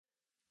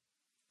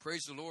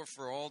Praise the Lord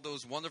for all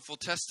those wonderful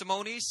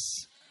testimonies.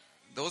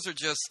 Those are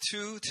just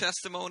two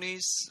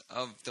testimonies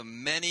of the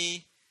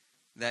many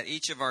that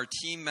each of our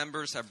team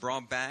members have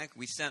brought back.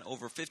 We sent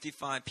over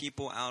 55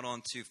 people out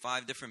onto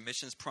 5 different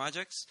missions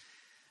projects.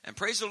 And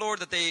praise the Lord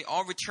that they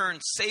all returned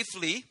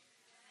safely,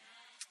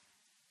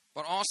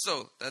 but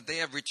also that they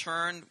have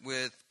returned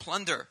with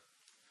plunder,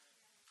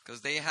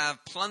 because they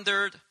have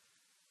plundered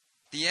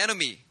the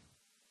enemy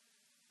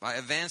by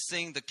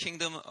advancing the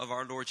kingdom of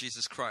our Lord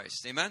Jesus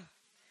Christ. Amen?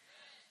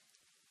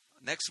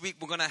 Next week,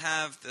 we're going to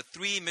have the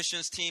 3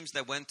 missions teams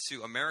that went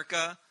to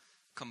America,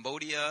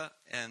 Cambodia,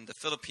 and the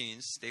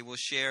Philippines. They will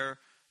share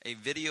a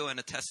video and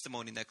a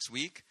testimony next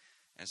week.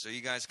 And so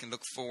you guys can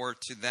look forward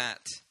to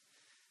that.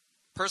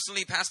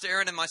 Personally, Pastor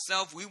Aaron and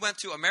myself, we went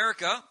to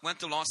America, went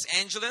to Los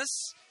Angeles,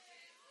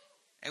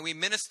 and we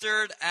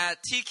ministered at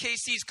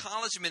TKC's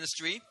college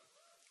ministry.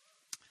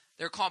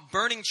 They're called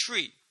Burning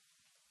Tree.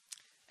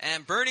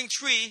 And Burning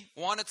Tree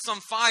wanted some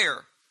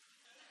fire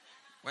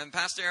when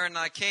Pastor Aaron and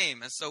I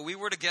came. And so we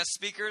were the guest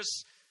speakers.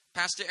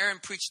 Pastor Aaron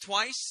preached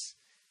twice,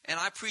 and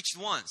I preached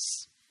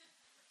once,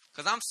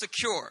 because I'm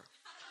secure.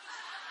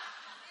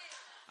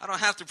 I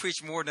don't have to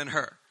preach more than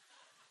her.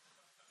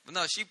 But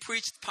no, she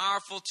preached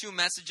powerful 2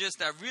 messages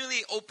that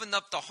really opened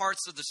up the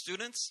hearts of the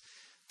students,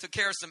 took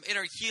care of some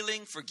inner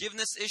healing,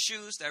 forgiveness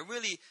issues that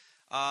really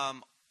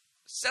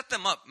set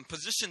them up and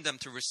positioned them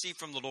to receive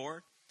from the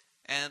Lord.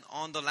 And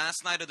on the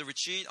last night of the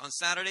retreat, on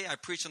Saturday, I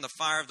preached on the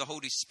fire of the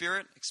Holy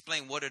Spirit,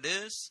 explained what it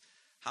is,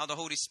 how the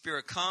Holy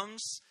Spirit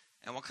comes,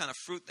 and what kind of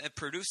fruit it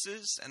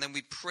produces. And then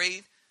we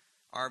prayed.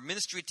 Our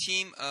ministry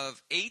team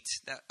of 8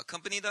 that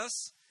accompanied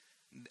us,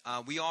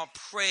 we all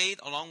prayed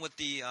along with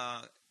the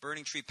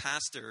Burning Tree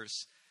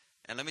pastors.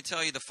 And let me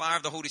tell you, the fire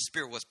of the Holy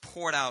Spirit was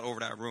poured out over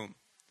that room.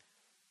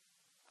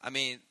 I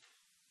mean,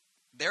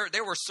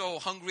 they were so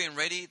hungry and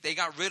ready, they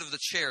got rid of the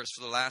chairs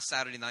for the last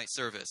Saturday night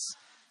service.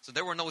 So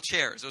there were no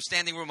chairs. It was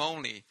standing room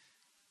only.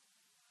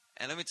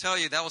 And let me tell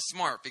you, that was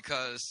smart,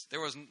 because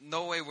there was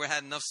no way we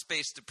had enough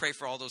space to pray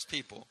for all those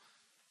people.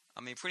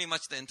 I mean, pretty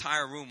much the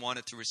entire room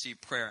wanted to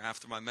receive prayer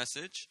after my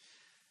message.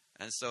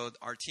 And so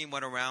our team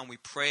went around, we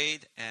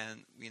prayed,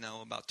 and,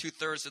 about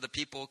 2/3 of the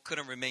people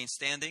couldn't remain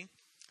standing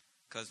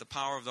because the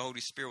power of the Holy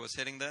Spirit was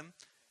hitting them.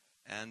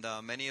 And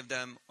many of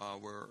them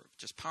were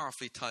just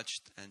powerfully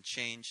touched and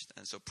changed.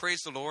 And so praise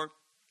the Lord.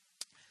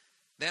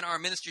 Then our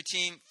ministry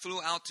team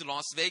flew out to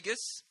Las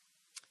Vegas,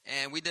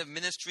 and we did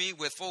ministry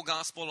with Full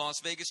Gospel Las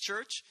Vegas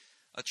Church,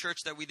 a church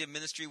that we did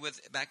ministry with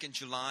back in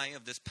July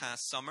of this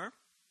past summer.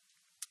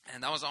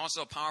 And that was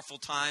also a powerful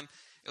time.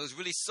 It was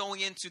really sowing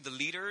into the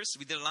leaders.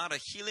 We did a lot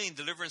of healing and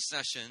deliverance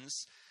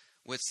sessions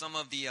with some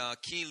of the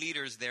key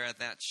leaders there at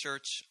that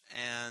church.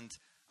 And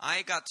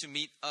I got to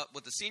meet up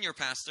with the senior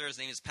pastor. His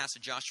name is Pastor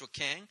Joshua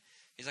Kang.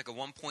 He's like a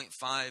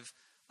 1.5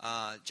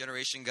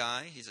 generation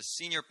guy. He's a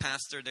senior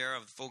pastor there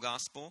of Full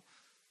Gospel.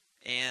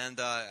 And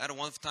I had a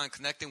wonderful time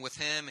connecting with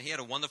him. He had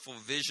a wonderful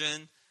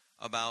vision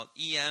about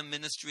EM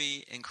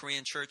ministry in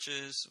Korean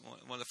churches.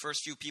 One of the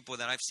first few people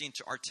that I've seen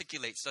to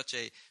articulate such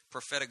a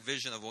prophetic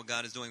vision of what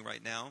God is doing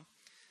right now.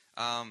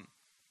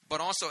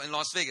 But also in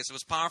Las Vegas, it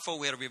was powerful.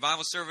 We had a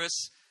revival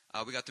service.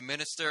 We got to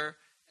minister,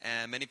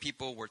 and many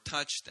people were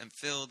touched and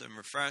filled and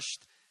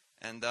refreshed.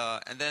 And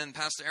then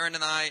Pastor Aaron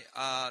and I,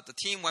 the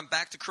team went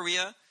back to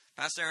Korea.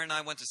 Pastor Aaron and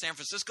I went to San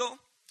Francisco.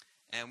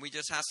 And we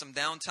just had some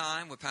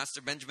downtime with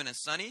Pastor Benjamin and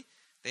Sonny.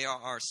 They are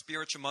our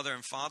spiritual mother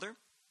and father.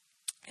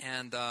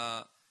 And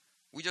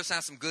we just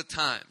had some good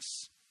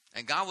times.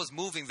 And God was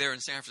moving there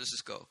in San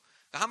Francisco.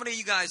 Now, how many of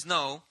you guys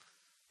know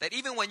that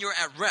even when you're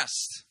at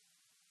rest,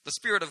 the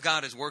Spirit of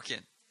God is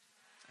working?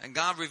 And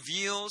God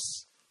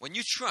reveals, when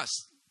you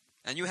trust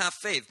and you have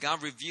faith,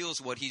 God reveals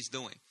what He's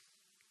doing.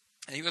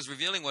 And He was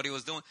revealing what He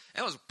was doing.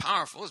 And it was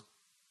powerful. It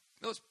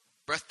was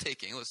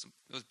breathtaking.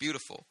 It was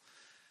beautiful.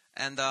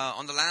 And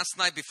on the last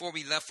night before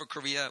we left for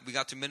Korea, we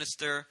got to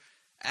minister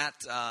at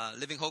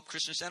Living Hope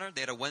Christian Center.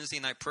 They had a Wednesday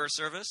night prayer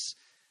service.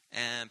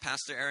 And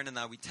Pastor Aaron and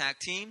I, we tag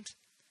teamed.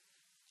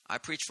 I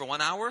preached for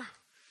 1 hour,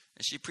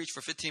 and she preached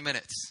for 15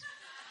 minutes.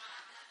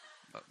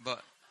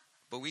 But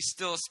we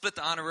still split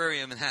the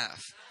honorarium in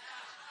half.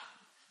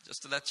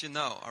 Just to let you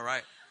know, all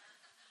right?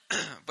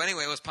 But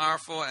anyway, it was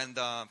powerful. And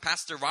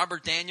Pastor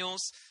Robert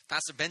Daniels,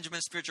 Pastor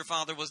Benjamin's spiritual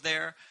father, was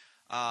there.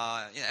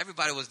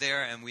 Everybody was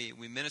there, and we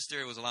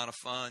ministered. It was a lot of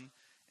fun,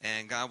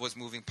 and God was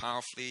moving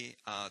powerfully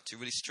to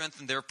really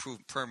strengthen their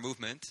prayer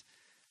movement,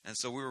 and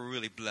so we were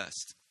really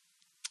blessed.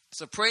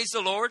 So praise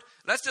the Lord.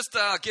 Let's just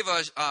give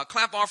a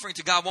clap offering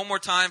to God one more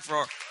time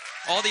for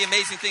all the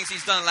amazing things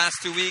He's done the last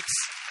 2 weeks.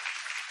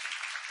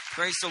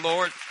 Praise the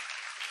Lord.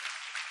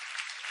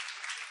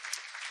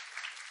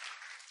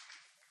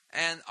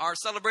 And our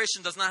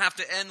celebration does not have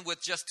to end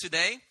with just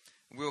today.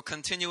 We will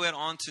continue it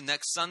on to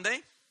next Sunday.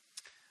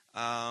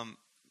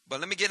 But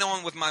let me get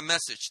on with my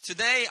message.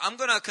 Today, I'm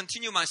going to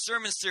continue my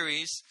sermon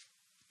series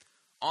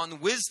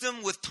on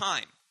wisdom with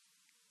time.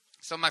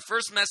 So my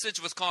first message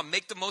was called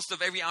Make the Most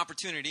of Every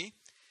Opportunity.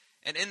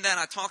 And in that,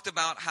 I talked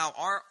about how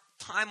our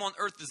time on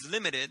earth is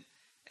limited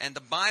And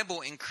the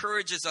Bible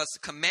encourages us,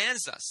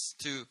 commands us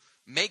to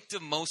make the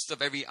most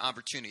of every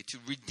opportunity, to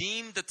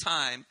redeem the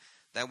time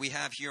that we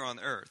have here on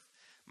earth.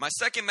 My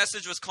second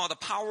message was called The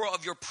Power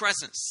of Your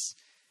Presence.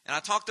 And I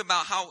talked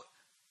about how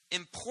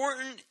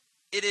important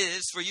it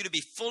is for you to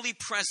be fully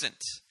present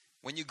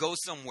when you go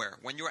somewhere,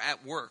 when you're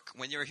at work,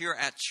 when you're here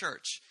at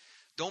church.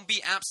 Don't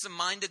be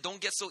absent-minded. Don't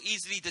get so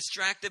easily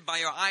distracted by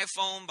your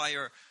iPhone, by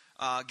your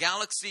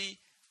Galaxy.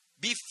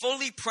 Be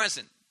fully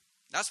present.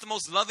 That's the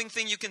most loving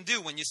thing you can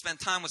do when you spend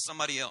time with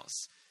somebody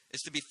else,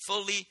 is to be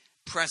fully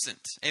present.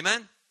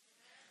 Amen?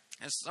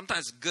 And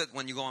sometimes it's good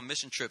when you go on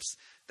mission trips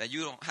that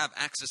you don't have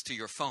access to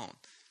your phone,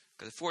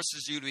 because it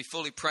forces you to be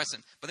fully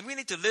present. But then we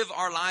need to live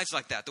our lives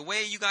like that. The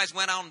way you guys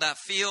went out in that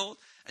field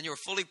and you were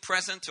fully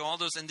present to all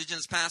those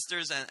indigenous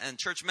pastors and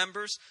church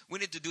members, we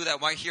need to do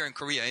that right here in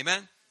Korea.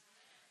 Amen?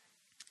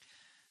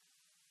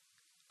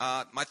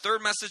 My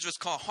third message was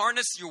called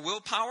Harness Your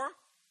Willpower.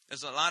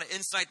 There's a lot of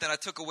insight that I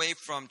took away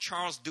from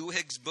Charles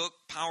Duhigg's book,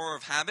 Power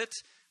of Habit,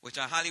 which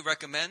I highly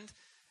recommend.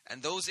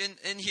 And those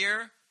in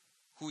here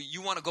who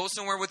you want to go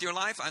somewhere with your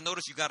life, I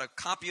noticed you got a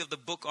copy of the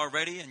book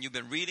already and you've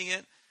been reading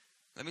it.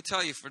 Let me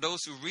tell you, for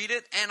those who read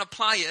it and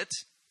apply it,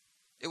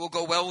 it will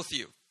go well with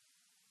you.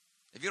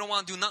 If you don't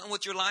want to do nothing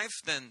with your life,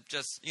 then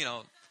just,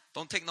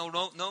 don't take no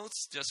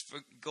notes. Just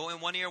go in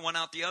one ear, one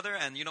out the other.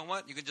 And you know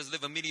what? You can just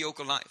live a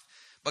mediocre life.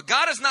 But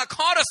God has not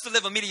called us to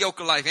live a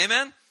mediocre life.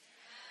 Amen?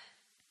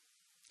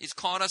 He's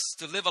called us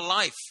to live a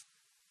life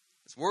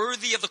that's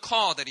worthy of the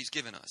call that He's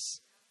given us.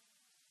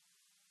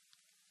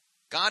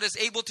 God is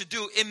able to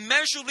do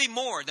immeasurably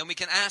more than we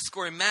can ask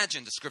or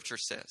imagine, the scripture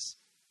says.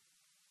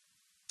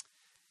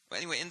 But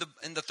anyway,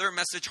 in the third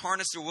message,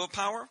 Harness Your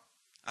Willpower,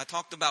 I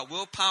talked about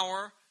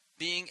willpower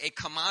being a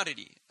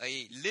commodity,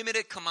 a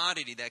limited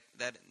commodity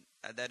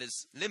that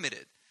is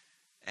limited.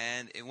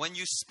 And when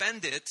you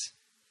spend it,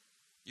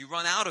 you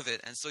run out of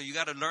it. And so you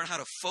got to learn how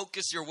to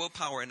focus your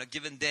willpower in a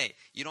given day.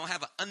 You don't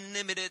have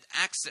unlimited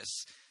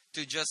access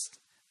to just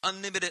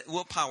unlimited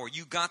willpower.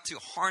 You got to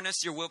harness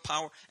your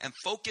willpower and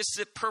focus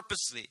it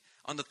purposely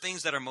on the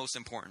things that are most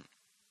important.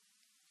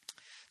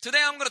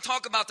 Today I'm going to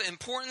talk about the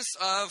importance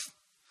of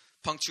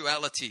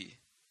punctuality.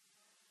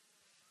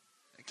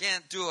 I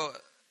can't do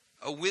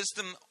a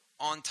wisdom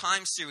on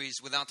time series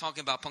without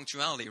talking about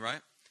punctuality,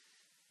 right?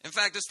 In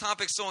fact, this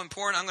topic's so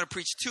important, I'm going to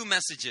preach 2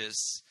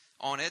 messages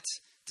on it.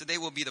 Today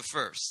will be the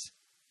first.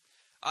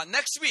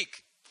 Next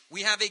week,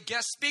 we have a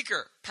guest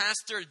speaker,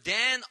 Pastor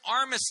Dan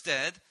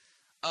Armistead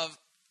of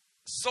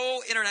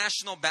Seoul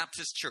International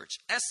Baptist Church,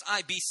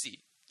 SIBC.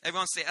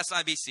 Everyone say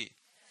SIBC.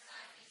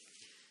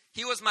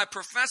 He was my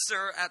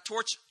professor at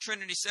Torch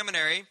Trinity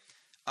Seminary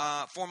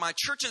for my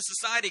Church and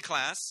Society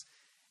class.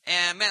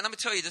 And man, let me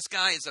tell you, this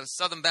guy is a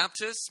Southern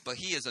Baptist, but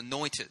he is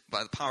anointed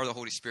by the power of the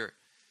Holy Spirit.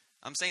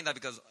 I'm saying that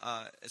because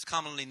it's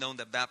commonly known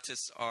that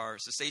Baptists are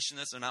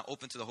cessationists, are not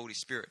open to the Holy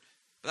Spirit.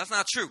 But that's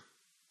not true.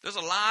 There's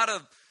a lot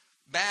of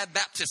bad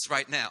Baptists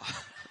right now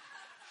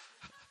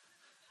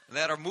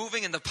that are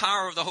moving in the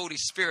power of the Holy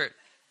Spirit.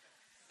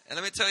 And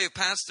let me tell you,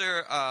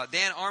 Pastor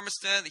Dan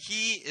Armistead,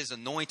 he is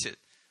anointed.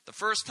 The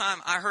first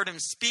time I heard him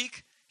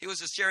speak, he was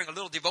just sharing a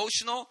little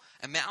devotional,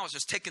 and man, I was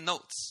just taking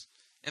notes.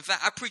 In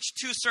fact, I preached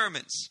 2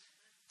 sermons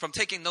from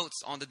taking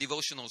notes on the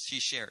devotionals he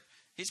shared.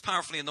 He's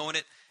powerfully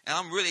anointed, and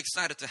I'm really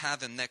excited to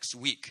have him next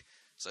week.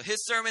 So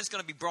his sermon is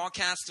going to be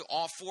broadcast to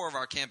all 4 of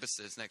our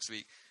campuses next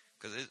week,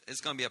 because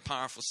it's going to be a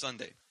powerful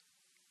Sunday.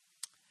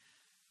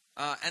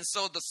 And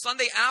so the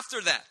Sunday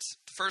after that,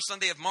 the first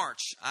Sunday of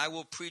March, I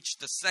will preach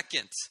the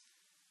second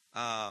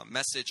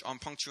message on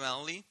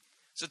punctuality.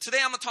 So today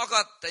I'm going to talk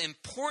about the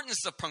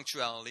importance of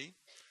punctuality.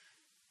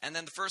 And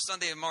then the first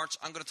Sunday of March,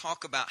 I'm going to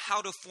talk about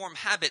how to form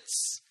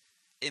habits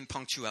in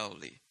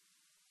punctuality.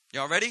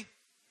 Y'all ready?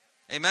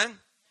 Amen?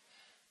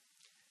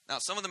 Now,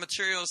 some of the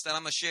materials that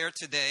I'm going to share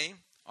today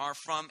are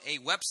from a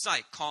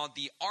website called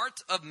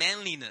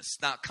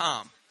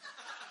theartofmanliness.com.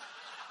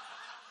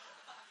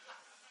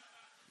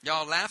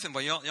 Y'all laughing,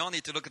 but y'all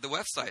need to look at the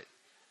website.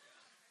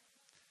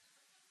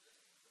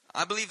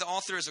 I believe the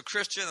author is a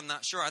Christian. I'm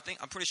not sure.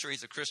 I'm pretty sure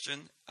he's a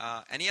Christian.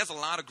 And he has a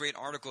lot of great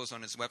articles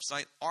on his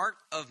website,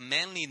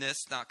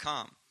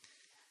 artofmanliness.com.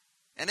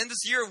 And in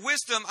this year of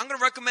wisdom, I'm going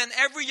to recommend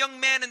every young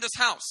man in this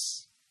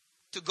house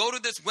to go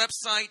to this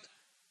website,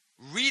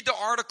 read the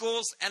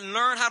articles, and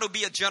learn how to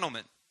be a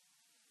gentleman.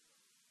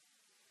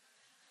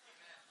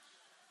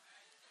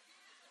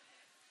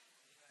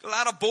 A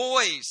lot of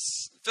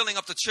boys filling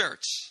up the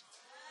church.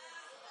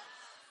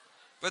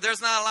 But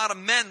there's not a lot of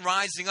men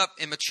rising up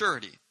in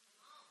maturity.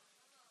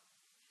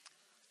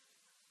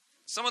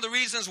 Some of the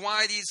reasons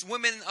why these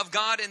women of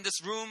God in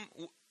this room,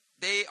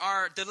 they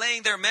are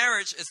delaying their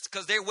marriage is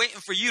because they're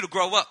waiting for you to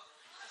grow up.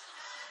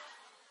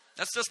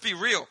 Let's just be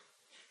real.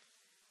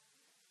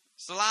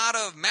 It's a lot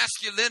of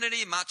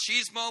masculinity,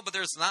 machismo, but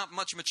there's not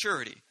much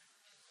maturity.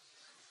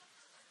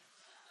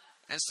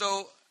 And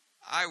so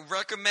I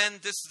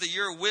recommend this is the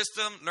year of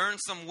wisdom. Learn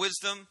some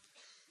wisdom.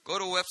 Go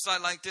to a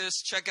website like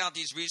this. Check out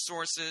these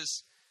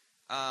resources.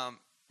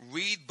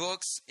 Read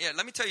books. Yeah,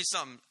 let me tell you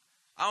something.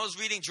 I was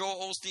reading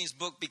Joel Osteen's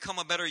book, Become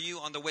a Better You,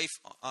 on the way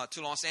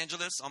to Los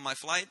Angeles on my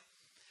flight. And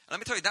let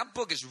me tell you, that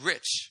book is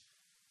rich.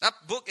 That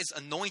book is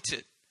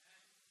anointed.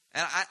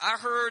 And I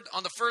heard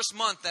on the first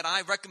month that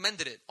I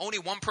recommended it, only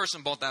one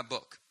person bought that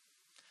book.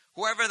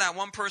 Whoever that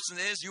one person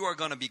is, you are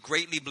going to be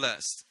greatly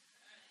blessed.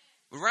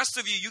 The rest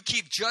of you, you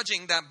keep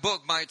judging that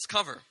book by its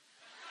cover.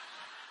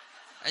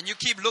 And you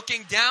keep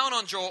looking down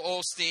on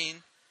Joel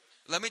Osteen.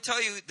 Let me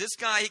tell you, this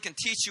guy, he can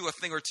teach you a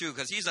thing or two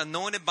because he's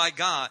anointed by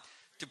God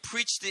to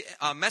preach the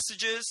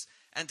messages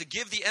and to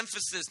give the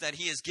emphasis that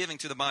he is giving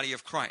to the body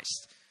of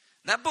Christ.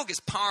 That book is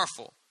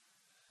powerful.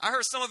 I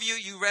heard some of you,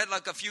 you read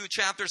like a few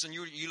chapters and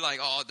you like,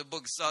 oh, the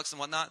book sucks and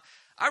whatnot.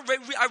 I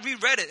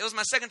reread it. It was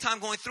my second time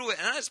going through it,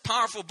 and it's a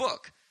powerful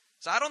book.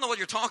 So I don't know what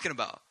you're talking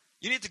about.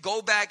 You need to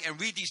go back and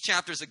read these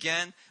chapters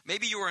again.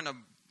 Maybe you were in a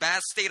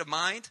bad state of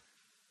mind.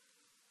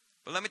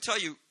 But let me tell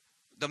you,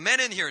 the men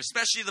in here,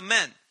 especially the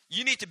men,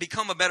 you need to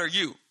become a better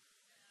you.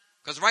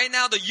 Because right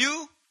now, the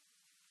you,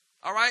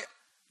 all right,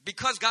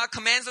 because God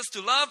commands us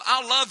to love,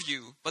 I'll love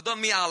you, but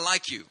don't mean I'll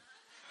like you.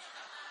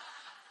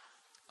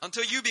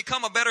 Until you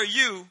become a better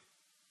you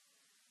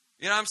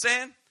know what I'm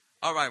saying?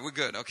 All right, we're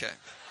good. Okay.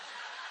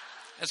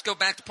 Let's go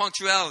back to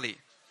punctuality.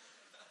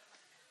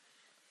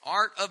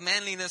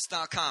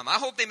 Artofmanliness.com. I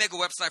hope they make a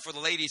website for the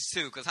ladies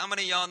too, because how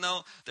many of y'all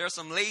know there are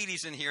some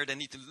ladies in here that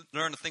need to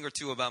learn a thing or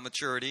two about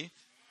maturity?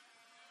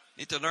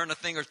 Need to learn a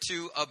thing or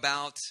two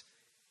about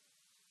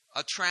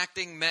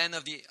attracting men.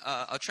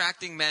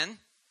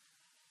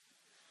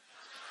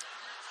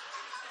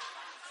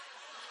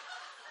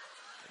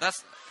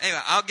 Anyway,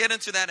 I'll get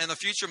into that in a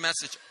future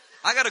message.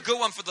 I got a good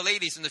one for the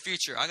ladies in the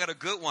future. I got a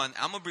good one.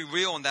 I'm going to be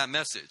real on that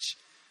message.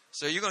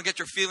 So you're going to get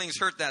your feelings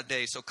hurt that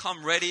day. So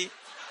come ready.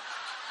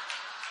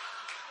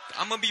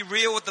 I'm going to be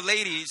real with the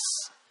ladies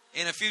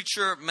in a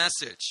future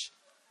message.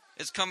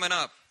 It's coming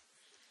up.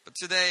 But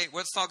today,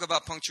 let's talk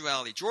about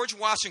punctuality. George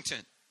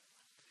Washington,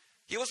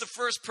 he was the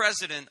first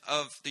president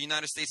of the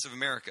United States of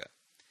America.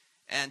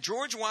 And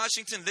George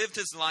Washington lived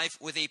his life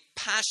with a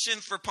passion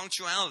for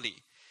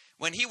punctuality.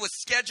 When he would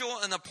schedule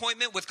an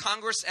appointment with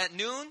Congress at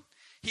noon,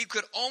 he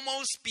could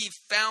almost be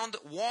found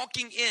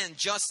walking in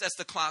just as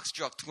the clock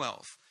struck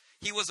 12.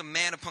 He was a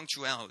man of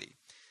punctuality.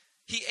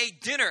 He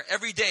ate dinner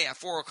every day at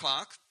 4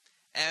 o'clock.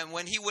 And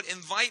when he would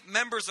invite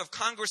members of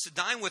Congress to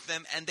dine with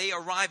him and they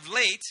arrived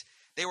late,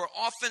 they were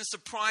often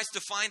surprised to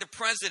find the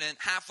president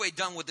halfway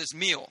done with his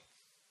meal.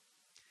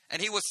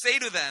 And he would say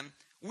to them,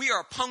 "We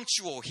are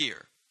punctual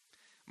here.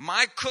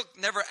 My cook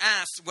never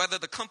asks whether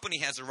the company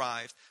has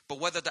arrived, but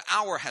whether the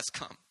hour has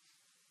come."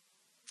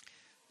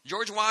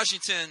 George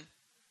Washington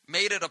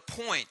made it a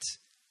point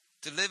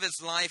to live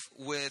his life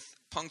with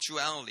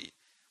punctuality.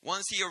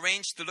 Once he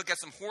arranged to look at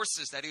some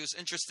horses that he was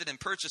interested in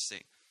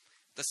purchasing.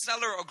 The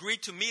seller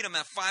agreed to meet him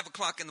at 5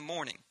 o'clock in the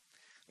morning.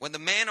 When the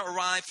man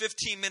arrived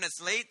 15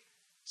 minutes late,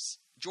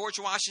 George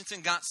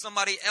Washington got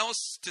somebody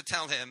else to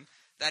tell him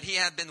that he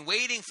had been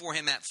waiting for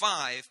him at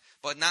 5,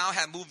 but now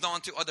had moved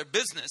on to other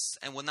business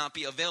and would not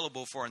be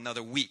available for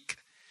another week.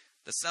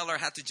 The seller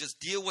had to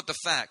just deal with the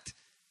fact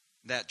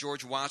that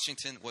George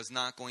Washington was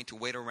not going to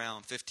wait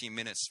around 15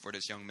 minutes for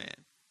this young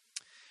man.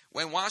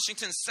 When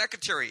Washington's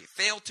secretary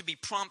failed to be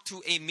prompt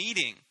to a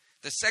meeting,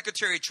 the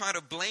secretary tried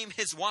to blame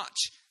his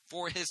watch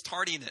for his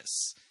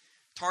tardiness.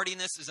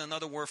 Tardiness is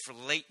another word for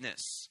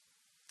lateness.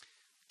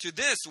 To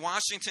this,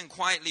 Washington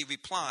quietly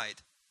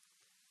replied,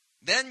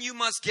 "Then you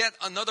must get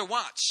another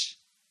watch,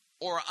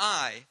 or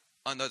I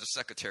another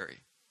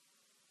secretary."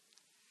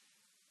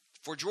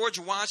 For George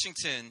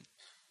Washington,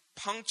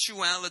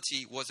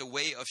 punctuality was a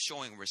way of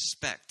showing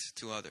respect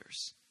to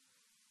others.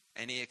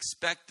 And he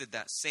expected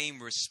that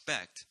same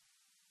respect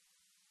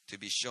to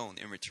be shown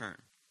in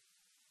return.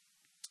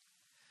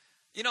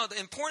 You know, the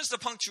importance of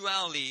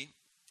punctuality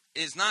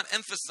is not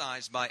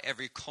emphasized by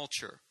every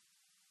culture.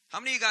 How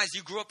many of you guys,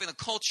 you grew up in a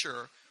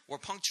culture where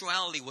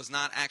punctuality was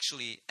not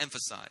actually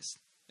emphasized?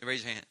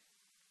 Raise your hand.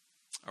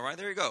 All right,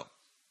 there you go.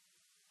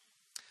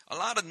 A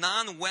lot of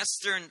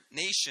non-Western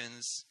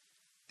nations,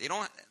 they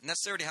don't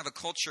necessarily have a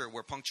culture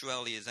where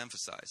punctuality is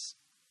emphasized.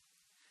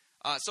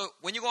 So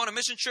when you go on a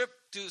mission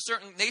trip to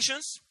certain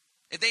nations,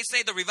 if they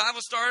say the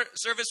revival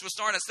service will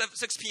start at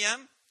 6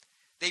 p.m.,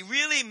 they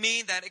really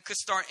mean that it could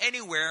start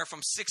anywhere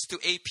from 6 to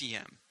 8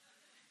 p.m.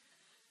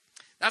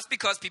 That's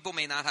because people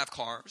may not have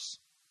cars.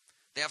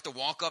 They have to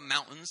walk up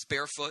mountains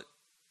barefoot,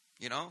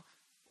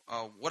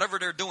 whatever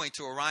they're doing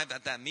to arrive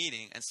at that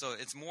meeting. And so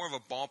it's more of a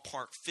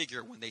ballpark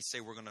figure when they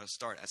say we're going to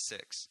start at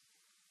 6.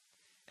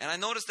 And I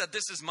noticed that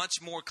this is much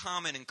more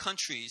common in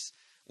countries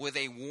with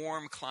a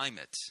warm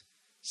climate.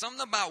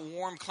 Something about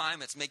warm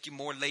climates make you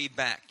more laid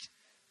back.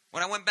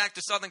 When I went back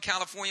to Southern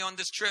California on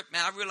this trip,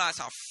 man, I realized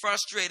how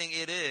frustrating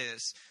it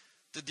is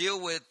to deal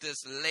with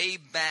this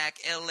laid-back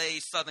LA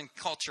Southern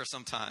culture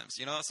sometimes,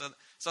 so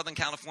Southern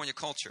California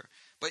culture.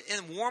 But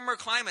in warmer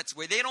climates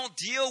where they don't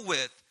deal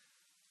with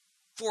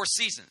 4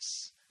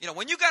 seasons,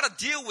 when you got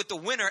to deal with the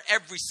winter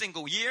every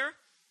single year,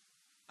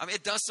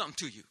 it does something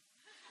to you.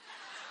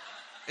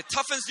 It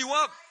toughens you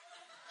up.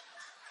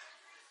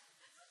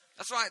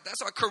 That's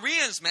why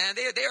Koreans, man,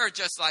 they are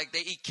just like, they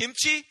eat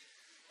kimchi.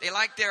 They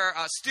like their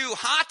stew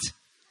hot.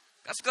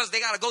 That's because they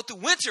got to go through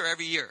winter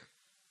every year.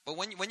 But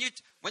when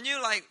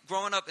you like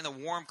growing up in a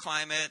warm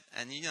climate,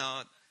 and you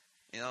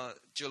know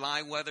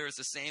July weather is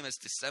the same as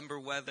December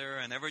weather,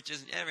 and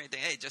everything.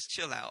 Hey, just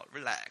chill out,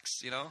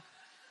 relax.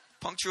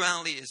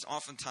 Punctuality is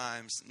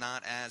oftentimes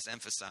not as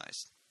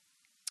emphasized.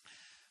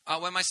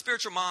 When my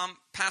spiritual mom,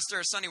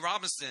 Pastor Sonny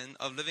Robinson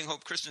of Living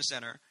Hope Christian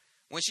Center,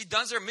 when she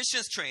does her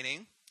missions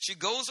training, she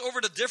goes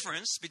over the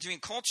difference between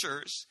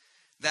cultures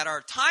that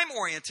are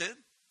time-oriented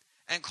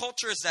and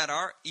cultures that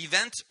are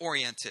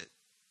event-oriented.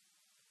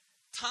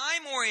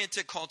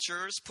 Time-oriented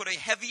cultures put a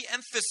heavy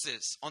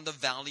emphasis on the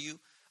value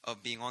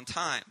of being on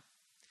time.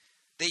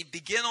 They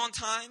begin on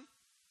time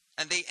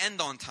and they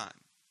end on time.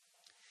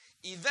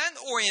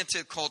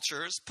 Event-oriented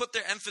cultures put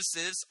their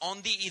emphasis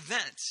on the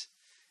event.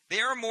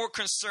 They are more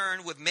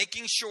concerned with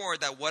making sure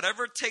that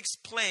whatever takes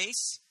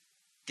place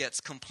gets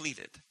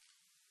completed,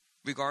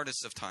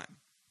 regardless of time.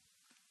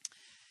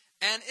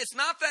 And it's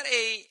not that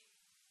a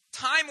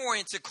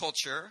time-oriented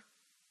culture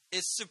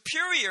is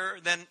superior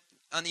than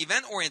an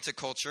event-oriented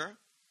culture.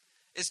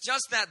 It's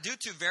just that due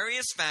to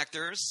various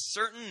factors,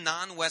 certain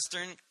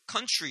non-Western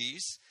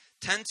countries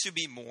tend to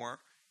be more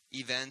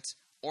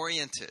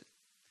event-oriented.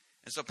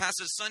 And so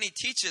Pastor Sonny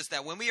teaches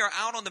that when we are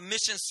out on the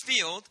missions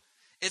field,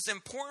 it's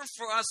important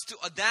for us to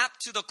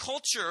adapt to the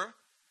culture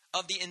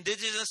of the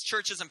indigenous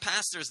churches and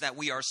pastors that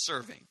we are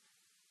serving.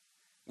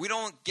 We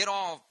don't get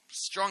all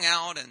strung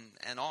out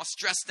and all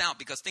stressed out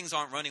because things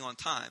aren't running on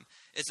time.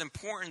 It's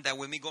important that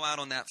when we go out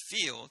on that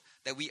field,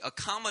 that we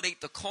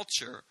accommodate the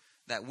culture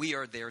that we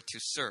are there to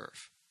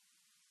serve.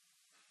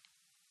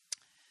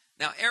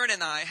 Now, Aaron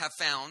and I have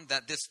found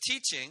that this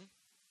teaching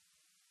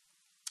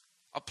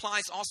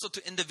applies also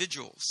to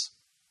individuals.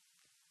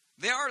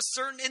 There are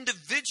certain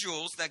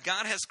individuals that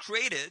God has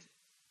created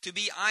to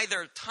be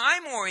either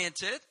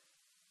time-oriented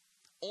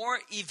or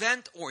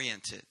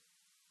event-oriented.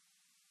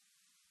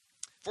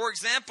 For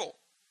example,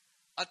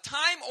 a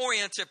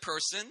time-oriented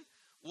person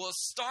will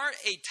start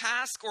a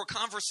task or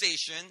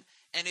conversation,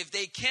 and if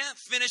they can't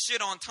finish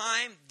it on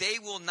time, they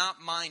will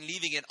not mind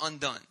leaving it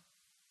undone.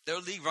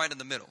 They'll leave right in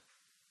the middle.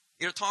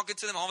 You're talking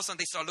to them, all of a sudden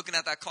they start looking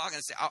at that clock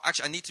and say, oh,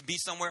 actually, I need to be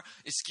somewhere.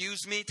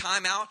 Excuse me,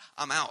 time out,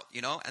 I'm out,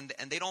 and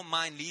they don't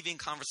mind leaving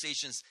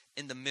conversations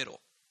in the middle.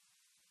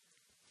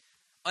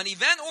 An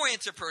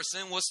event-oriented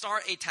person will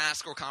start a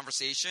task or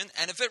conversation,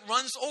 and if it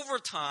runs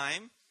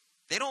overtime,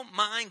 they don't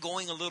mind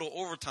going a little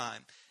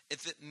overtime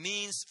if it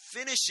means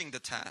finishing the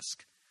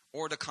task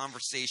or the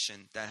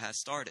conversation that has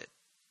started.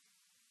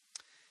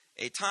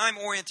 A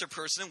time-oriented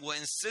person will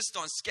insist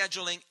on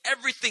scheduling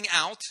everything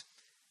out,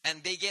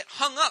 and they get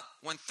hung up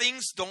when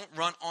things don't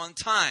run on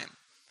time.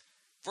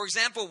 For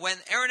example, when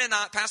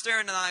Pastor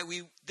Aaron and I,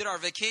 we did our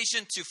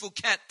vacation to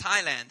Phuket,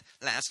 Thailand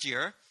last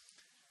year,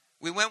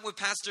 we went with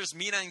Pastors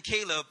Mina and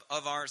Caleb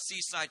of our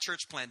Seaside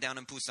Church plant down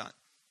in Busan.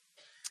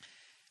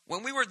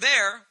 When we were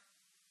there,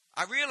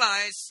 I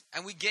realized,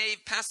 and we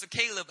gave Pastor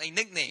Caleb a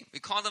nickname. We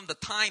called him the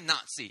Time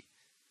Nazi.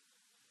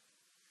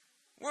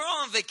 We're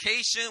on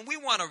vacation. We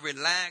want to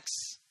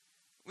relax.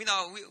 We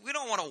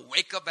don't want to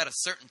wake up at a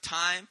certain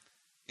time.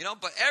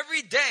 But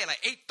every day,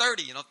 like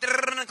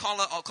 8:30,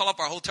 call up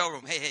our hotel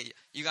room. Hey,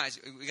 you guys,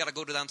 we got to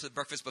go down to the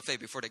breakfast buffet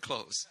before they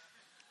close.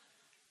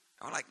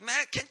 And we're like, man,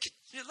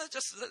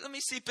 let me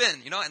sleep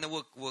in, and then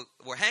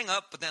we'll hang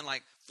up. But then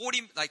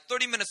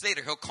 30 minutes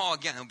later, he'll call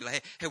again. He'll be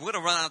like, hey, we're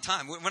gonna run out of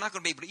time. We're not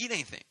gonna be able to eat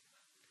anything.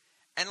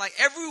 And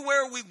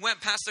everywhere we went,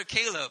 Pastor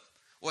Caleb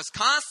was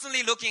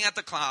constantly looking at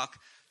the clock,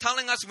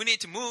 telling us we need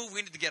to move,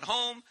 we need to get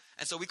home.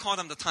 And so we called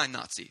him the Time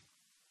Nazi.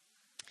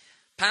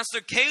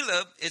 Pastor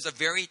Caleb is a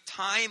very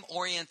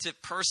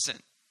time-oriented person.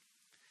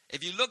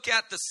 If you look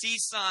at the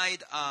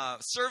Seaside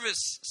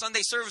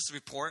Sunday service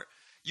report,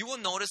 you will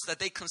notice that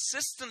they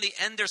consistently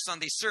end their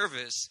Sunday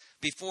service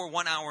before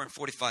 1 hour and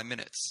 45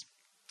 minutes.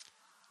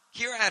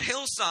 Here at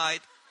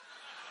Hillside,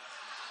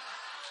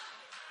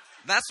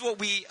 that's what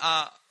we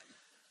are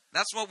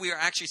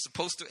actually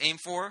supposed to aim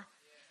for.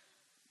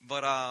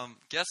 But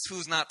guess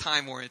who's not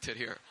time-oriented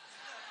here?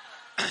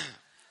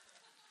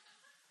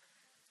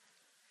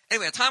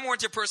 Anyway, a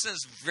time-oriented person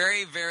is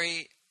very,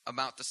 very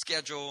about the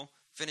schedule,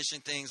 finishing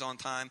things on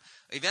time.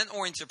 An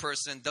event-oriented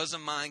person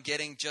doesn't mind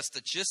getting just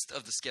the gist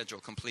of the schedule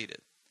completed.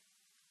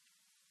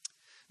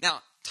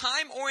 Now,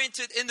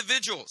 time-oriented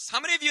individuals.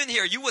 How many of you in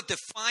here, you would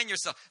define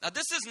yourself? Now,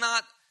 this is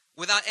not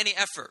without any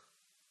effort.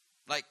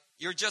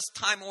 You're just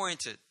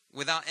time-oriented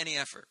without any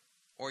effort.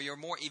 Or you're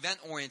more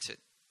event-oriented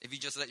if you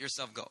just let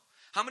yourself go.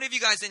 How many of you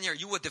guys in here,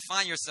 you would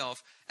define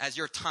yourself as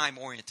you're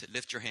time-oriented?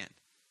 Lift your hand.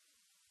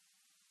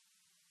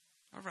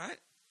 All right.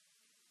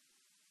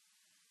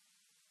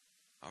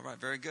 All right,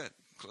 very good.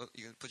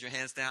 You can put your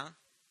hands down.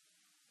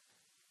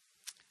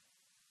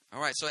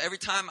 All right, so every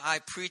time I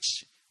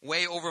preach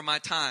way over my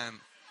time,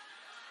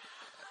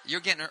 you're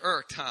getting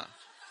irked, huh?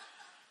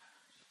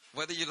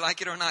 Whether you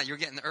like it or not, you're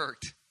getting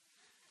irked.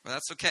 Well,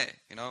 that's okay,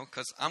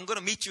 because I'm going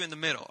to meet you in the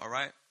middle, all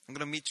right? I'm going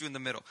to meet you in the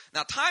middle.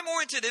 Now,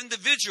 time-oriented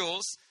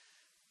individuals,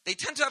 they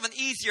tend to have an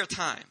easier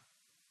time.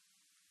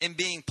 in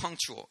being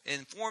punctual,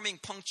 in forming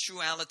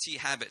punctuality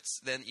habits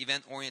than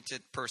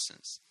event-oriented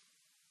persons.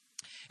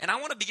 And I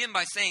want to begin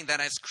by saying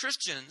that as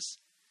Christians,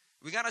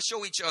 we got to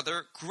show each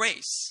other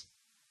grace.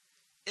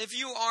 If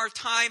you are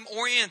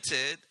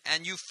time-oriented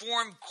and you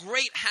form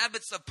great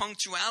habits of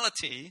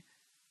punctuality,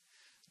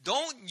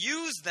 don't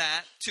use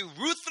that to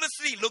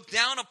ruthlessly look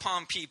down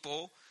upon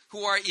people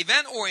who are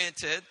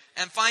event-oriented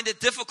and find it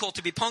difficult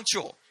to be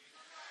punctual.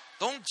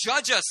 Don't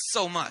judge us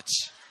so much.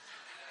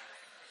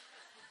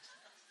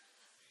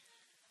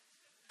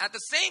 At the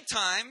same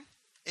time,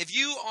 if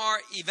you are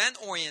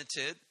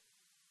event-oriented,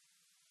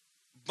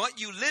 but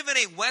you live in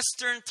a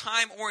Western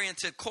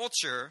time-oriented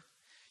culture,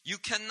 you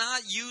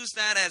cannot use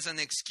that as an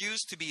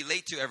excuse to be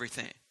late to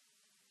everything.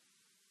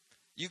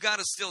 You got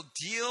to still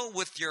deal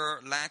with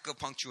your lack of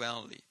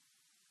punctuality.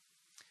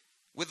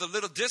 With a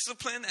little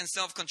discipline and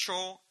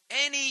self-control,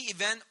 any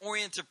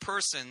event-oriented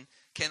person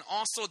can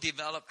also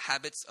develop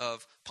habits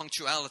of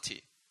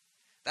punctuality.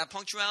 That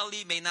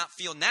punctuality may not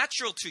feel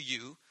natural to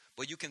you,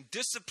 but you can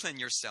discipline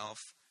yourself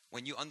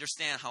when you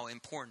understand how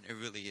important it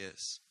really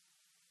is.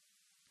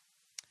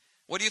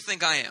 What do you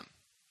think I am?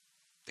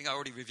 I think I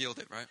already revealed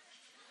it, right?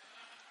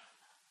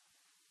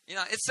 You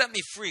know, it set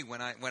me free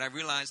when I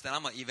realized that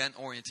I'm an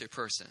event-oriented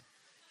person.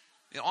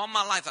 You know, all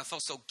my life I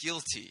felt so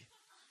guilty.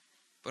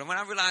 But when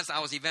I realized I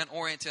was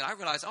event-oriented, I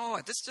realized,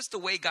 this is just the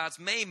way God's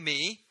made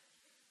me.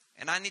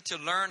 And I need to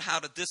learn how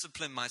to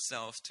discipline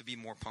myself to be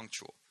more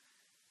punctual.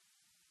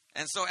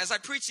 And so as I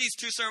preach these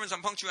two sermons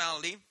on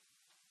punctuality,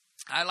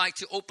 I like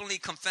to openly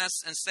confess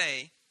and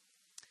say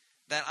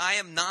that I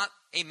am not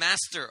a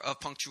master of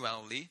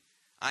punctuality.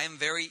 I am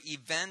very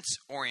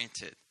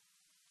event-oriented.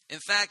 In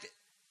fact,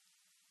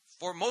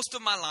 for most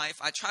of my life,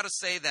 I try to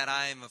say that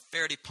I am a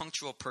fairly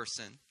punctual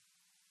person.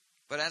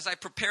 But as I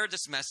prepare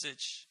this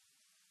message,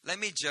 let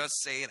me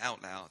just say it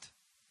out loud.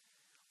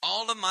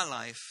 All of my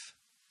life,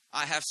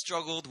 I have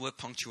struggled with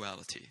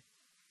punctuality.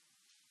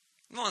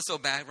 It wasn't so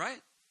bad, right?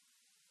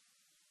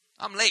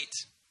 I'm late.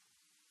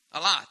 A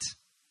lot.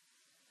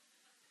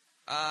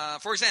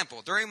 For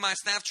example, during my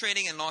staff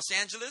training in Los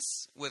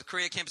Angeles with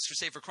Korea Campus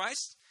Crusade for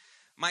Christ,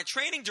 my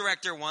training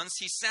director once,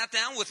 he sat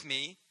down with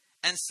me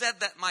and said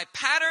that my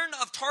pattern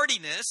of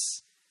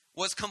tardiness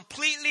was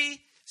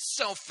completely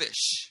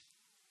selfish.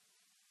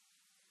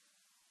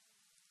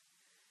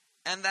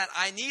 And that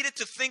I needed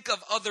to think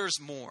of others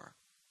more.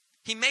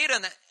 He made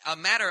a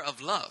matter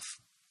of love.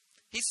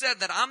 He said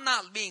that I'm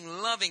not being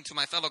loving to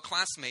my fellow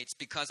classmates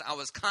because I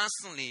was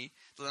constantly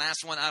the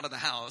last one out of the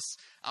house.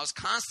 I was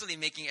constantly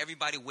making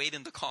everybody wait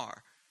in the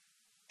car.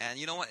 And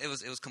you know what? It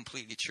was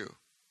completely true.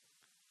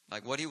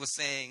 Like what he was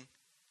saying,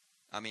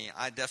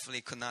 I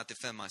definitely could not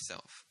defend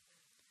myself.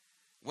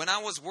 When I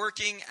was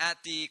working at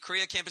the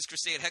Korea Campus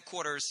Crusade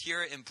headquarters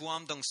here in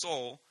Buamdong,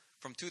 Seoul,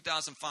 from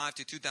 2005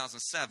 to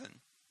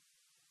 2007,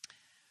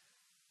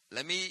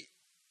 let me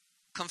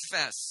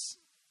confess.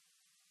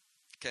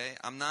 Okay,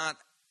 I'm not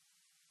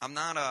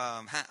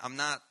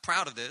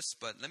proud of this,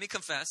 but let me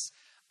confess.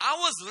 I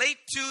was late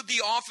to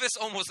the office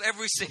almost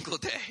every single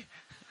day.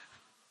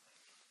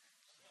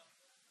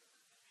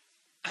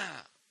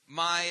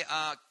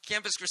 My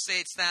Campus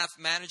Crusade staff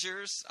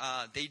managers,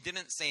 they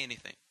didn't say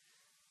anything.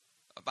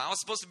 But I was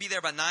supposed to be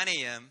there by 9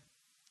 a.m.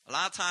 A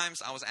lot of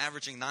times I was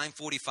averaging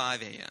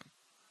 9:45 a.m.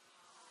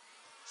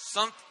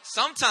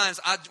 Sometimes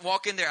I'd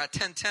walk in there at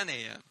 10:10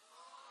 a.m.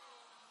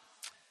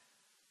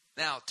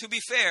 Now, to be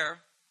fair,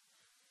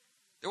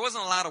 there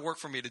wasn't a lot of work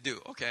for me to do,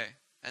 okay?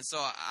 And so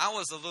I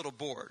was a little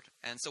bored.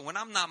 And so when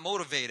I'm not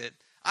motivated,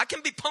 I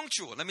can be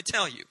punctual, let me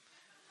tell you.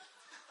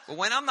 But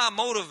when I'm not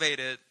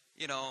motivated,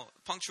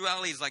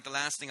 punctuality is like the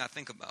last thing I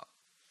think about.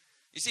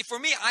 You see, for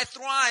me, I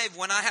thrive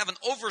when I have an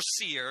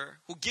overseer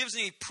who gives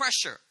me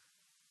pressure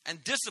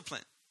and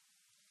discipline.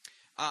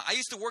 I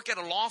used to work at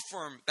a law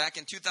firm back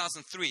in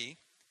 2003.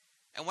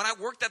 And when I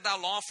worked at that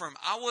law firm,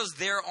 I was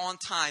there on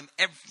time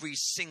every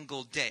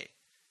single day.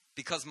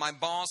 Because my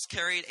boss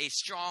carried a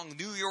strong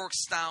New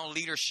York-style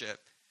leadership.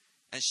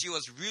 And she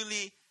was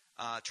really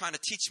trying to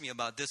teach me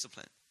about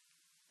discipline.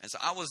 And so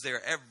I was there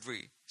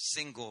every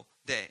single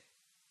day.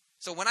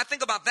 So when I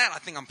think about that, I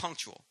think I'm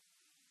punctual.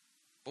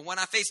 But when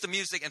I face the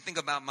music and think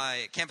about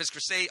my Campus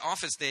Crusade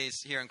office days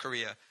here in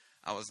Korea,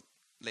 I was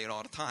late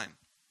all the time.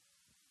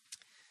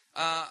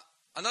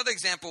 Another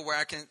example where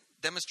I can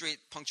demonstrate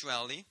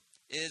punctuality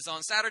is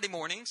on Saturday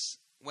mornings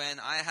when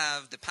I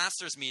have the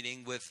pastor's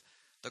meeting with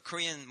the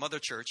Korean Mother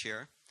Church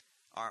here,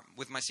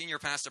 with my senior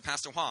pastor,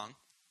 Pastor Hwang.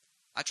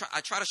 I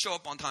try to show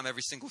up on time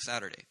every single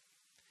Saturday.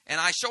 And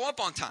I show up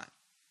on time,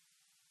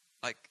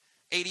 like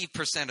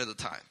 80% of the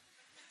time.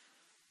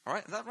 All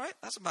right, is that right?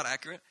 That's about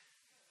accurate.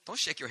 Don't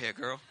shake your head,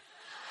 girl.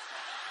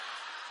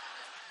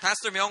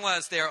 Pastor Myunghwa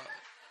is there.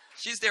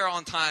 She's there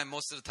on time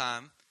most of the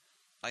time,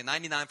 like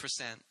 99%.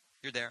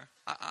 You're there.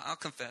 I'll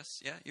confess.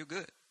 Yeah, you're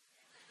good.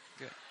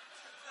 Good.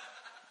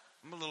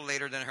 I'm a little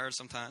later than her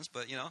sometimes,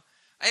 but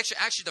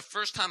Actually, the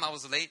first time I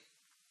was late,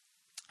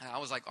 I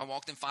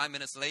walked in 5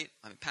 minutes late.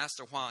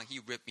 Pastor Hwang, he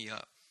ripped me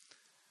up.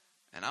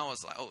 And I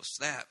was like, oh,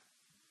 snap.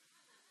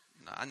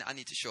 I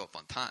need to show up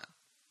on time.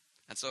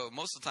 And so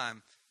most of the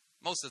time,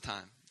 Most of the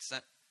time.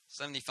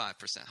 75%.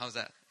 How's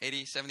that?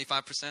 80,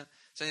 75%?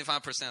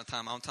 75% of the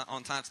time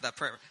on time to that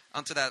prayer,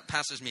 onto that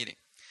pastor's meeting.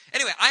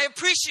 Anyway, I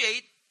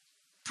appreciate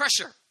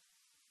pressure.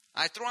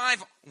 I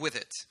thrive with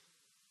it.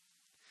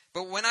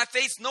 But when I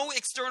face no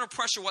external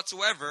pressure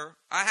whatsoever,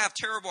 I have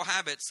terrible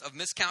habits of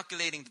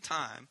miscalculating the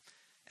time,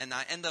 and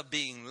I end up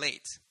being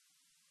late.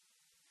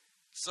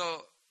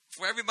 So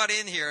for everybody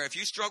in here, if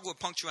you struggle with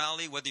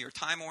punctuality, whether you're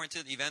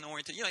time-oriented,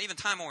 event-oriented, even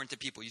time-oriented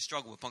people, you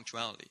struggle with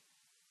punctuality.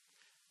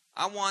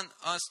 I want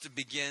us to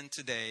begin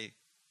today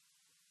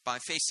by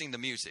facing the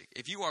music.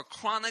 If you are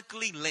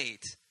chronically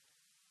late,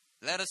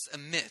 let us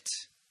admit,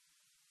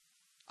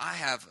 I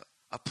have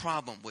a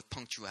problem with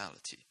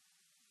punctuality.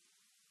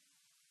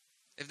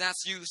 If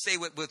that's you, say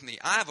it with me.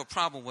 I have a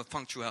problem with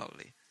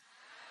punctuality.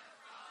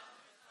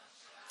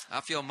 I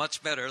feel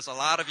much better. There's a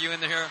lot of you in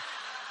here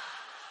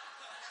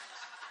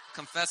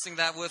confessing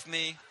that with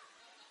me.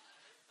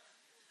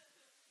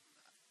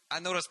 I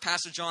noticed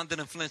Pastor John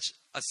didn't flinch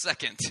a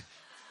second.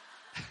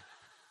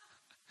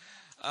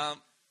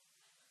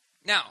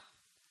 Now,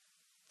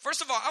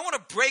 first of all, I want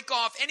to break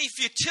off any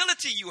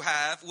futility you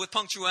have with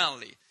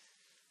punctuality.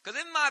 Because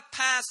in my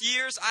past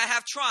years, I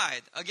have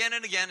tried again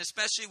and again,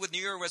 especially with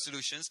New Year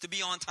resolutions, to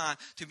be on time,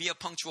 to be a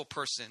punctual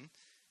person.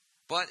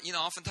 But,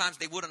 oftentimes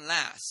they wouldn't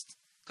last.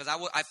 Because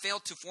I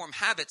failed to form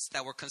habits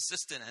that were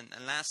consistent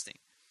and lasting.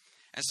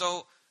 And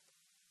so,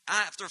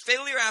 after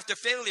failure,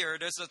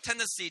 there's a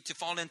tendency to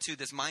fall into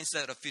this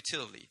mindset of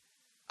futility.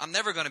 I'm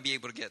never going to be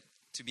able to get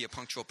to be a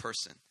punctual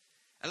person.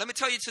 And let me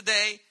tell you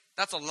today,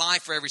 that's a lie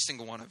for every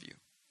single one of you.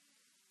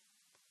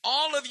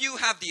 All of you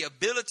have the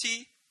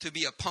ability to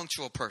be a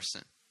punctual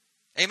person.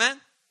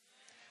 Amen?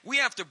 We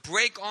have to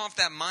break off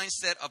that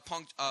mindset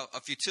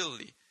of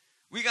futility.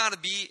 We got to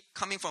be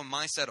coming from a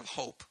mindset of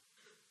hope.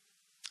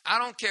 I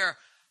don't care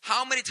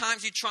how many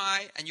times you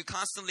try and you're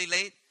constantly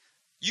late.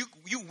 You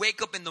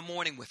wake up in the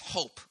morning with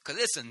hope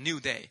because it's a new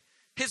day.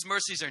 His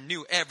mercies are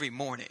new every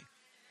morning.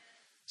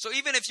 So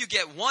even if you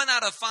get 1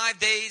 out of 5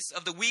 days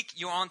of the week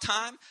you're on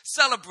time,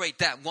 celebrate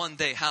that one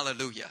day.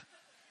 Hallelujah.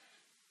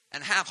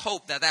 And have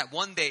hope that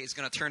one day is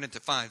going to turn into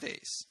 5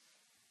 days.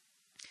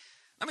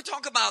 Let me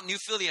talk about New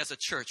Philly as a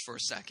church for a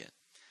second.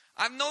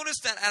 I've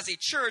noticed that as a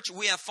church,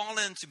 we have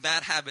fallen into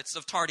bad habits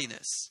of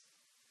tardiness.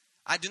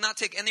 I do not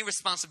take any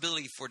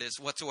responsibility for this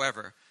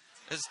whatsoever.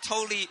 It's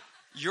totally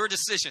your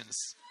decisions.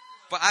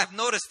 But I've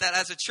noticed that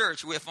as a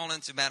church, we have fallen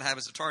into bad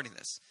habits of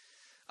tardiness.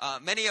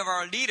 Many of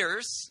our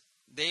leaders,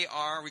 they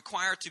are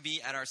required to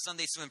be at our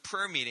Sunday swim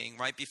prayer meeting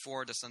right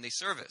before the Sunday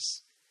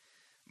service.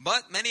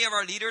 But many of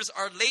our leaders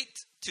are late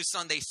to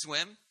Sunday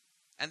swim,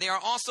 and they are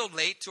also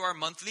late to our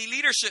monthly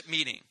leadership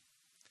meeting.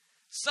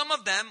 Some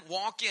of them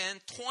walk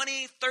in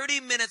 20, 30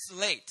 minutes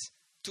late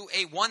to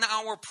a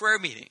 1-hour prayer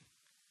meeting.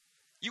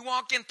 You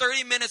walk in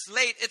 30 minutes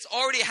late, it's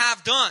already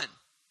half done.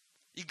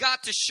 You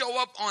got to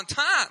show up on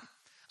time.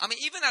 I mean,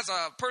 even as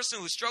a person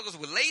who struggles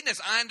with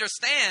lateness, I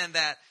understand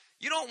that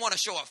you don't want to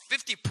show up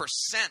 50%,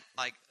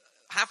 like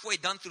halfway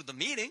done through the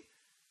meeting.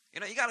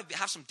 You got to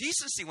have some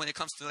decency when it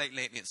comes to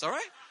lateness, all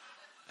right?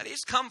 At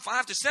least come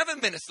 5 to 7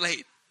 minutes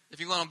late if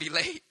you're going to be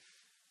late.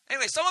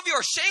 Anyway, some of you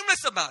are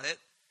shameless about it,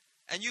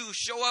 and you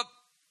show up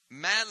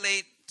mad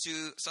late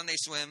to Sunday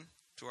swim,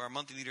 to our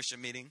monthly leadership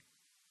meeting.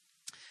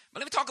 But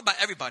let me talk about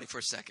everybody for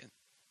a second.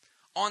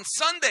 On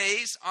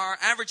Sundays, our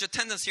average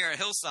attendance here at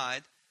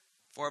Hillside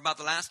for about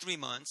the last 3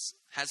 months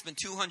has been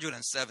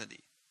 270.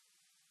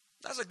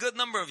 That's a good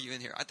number of you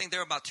in here. I think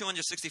there are about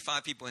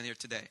 265 people in here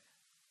today.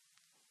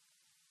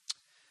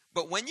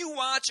 But when you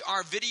watch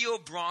our video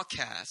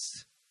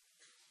broadcast,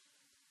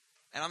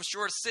 and I'm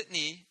sure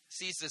Sydney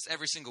sees this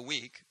every single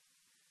week,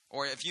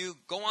 or if you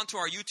go onto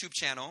our YouTube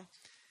channel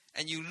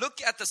and you look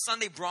at the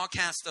Sunday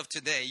broadcast of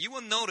today, you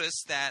will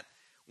notice that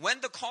when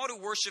the call to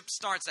worship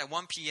starts at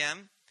 1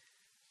 p.m.,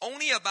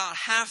 only about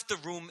half the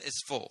room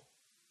is full.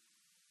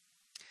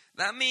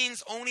 That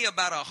means only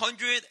about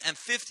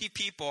 150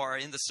 people are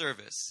in the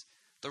service.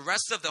 The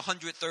rest of the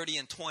 130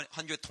 and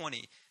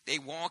 120, they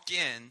walk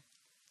in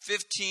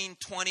 15,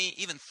 20,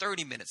 even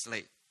 30 minutes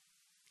late.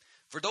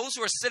 For those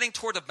who are sitting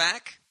toward the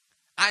back,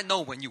 I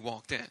know when you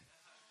walked in.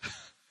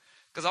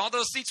 Because all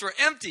those seats were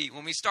empty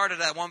when we started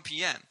at 1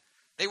 p.m.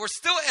 They were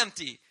still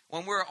empty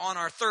when we were on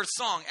our third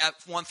song at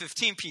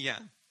 1:15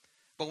 p.m.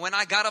 But when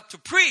I got up to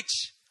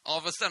preach, all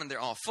of a sudden they're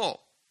all full.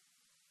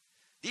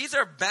 These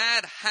are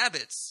bad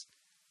habits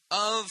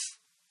of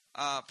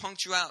a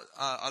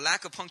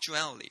lack of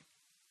punctuality.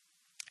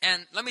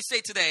 And let me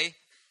say today,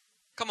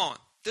 come on,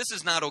 this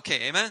is not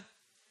okay, amen?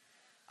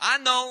 I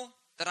know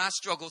that I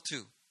struggle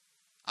too.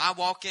 I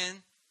walk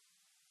in,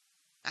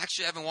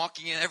 actually I've been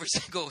walking in every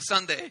single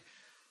Sunday,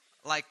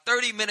 like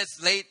 30 minutes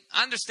late.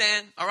 I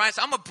understand, all right?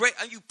 So I'm going to break,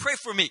 you pray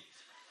for me.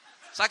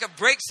 So I can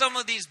break some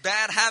of these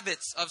bad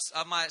habits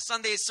of my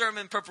Sunday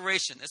sermon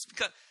preparation. It's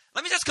because,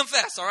 let me just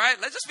confess, all right?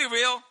 Let's just be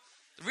real.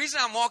 The reason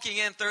I'm walking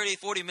in 30,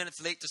 40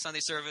 minutes late to Sunday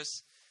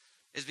service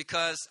is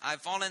because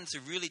I've fallen into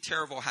really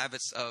terrible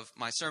habits of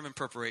my sermon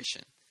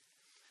preparation.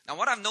 Now,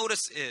 what I've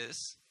noticed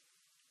is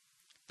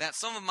that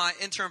some of my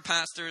intern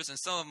pastors and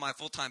some of my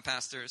full-time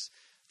pastors,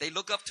 they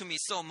look up to me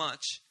so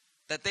much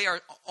that they are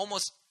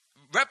almost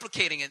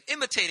replicating and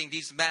imitating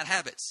these bad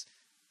habits.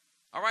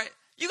 All right?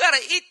 You got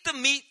to eat the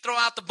meat, throw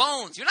out the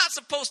bones. You're not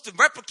supposed to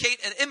replicate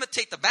and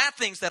imitate the bad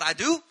things that I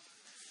do.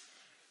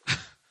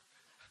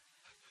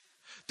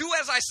 Do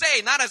as I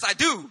say, not as I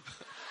do.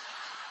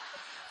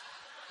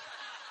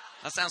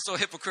 That sounds so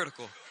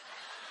hypocritical.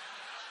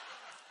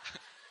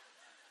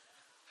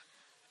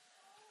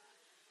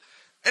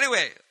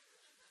 Anyway,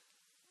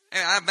 I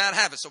have bad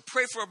habits. So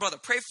pray for a brother.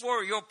 Pray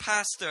for your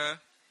pastor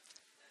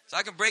so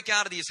I can break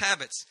out of these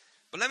habits.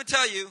 But let me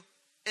tell you,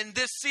 in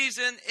this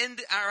season,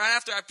 right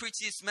after I preach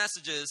these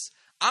messages,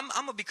 I'm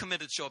going to be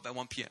committed to show up at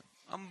 1 p.m.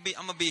 I'm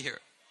going to be here.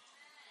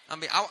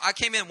 I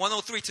came in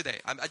 1:03 today.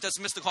 I just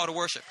missed the call to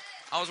worship.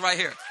 I was right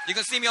here. You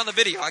can see me on the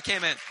video. I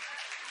came in.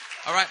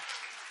 All right?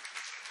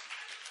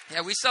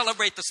 Yeah, we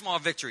celebrate the small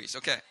victories,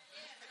 okay?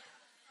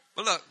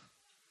 But look,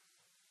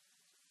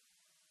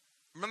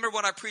 remember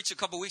what I preached a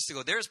couple weeks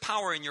ago. There's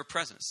power in your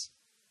presence.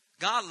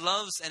 God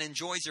loves and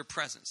enjoys your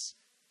presence.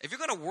 If you're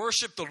going to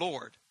worship the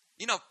Lord,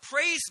 you know,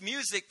 praise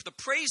music, the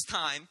praise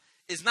time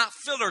is not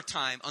filler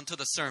time until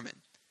the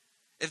sermon.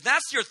 If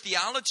that's your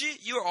theology,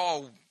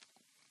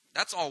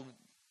 that's all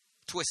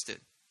twisted.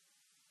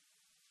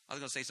 I was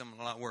going to say something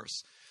a lot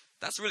worse.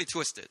 That's really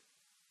twisted.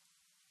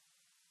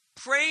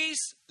 Praise,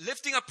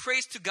 lifting up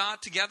praise to God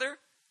together,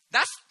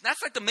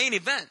 that's like the main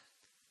event.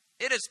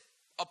 It is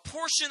a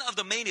portion of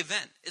the main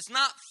event. It's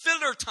not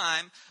filler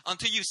time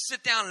until you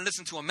sit down and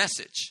listen to a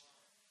message.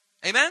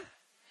 Amen?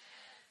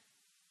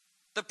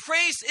 The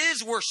praise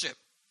is worship.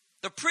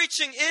 The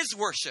preaching is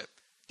worship.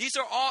 These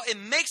are all, it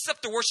makes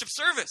up the worship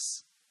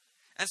service.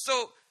 And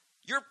so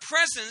your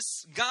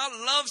presence, God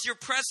loves your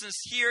presence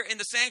here in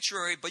the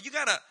sanctuary, but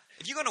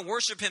if you're going to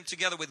worship him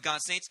together with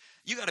God's saints,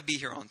 you got to be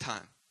here on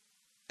time.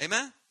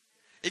 Amen?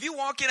 If you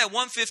walk in at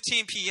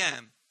 1:15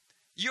 p.m.,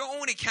 you're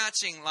only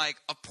catching like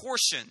a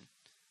portion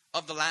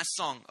of the last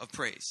song of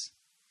praise.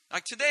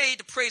 Like today,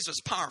 the praise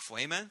was powerful.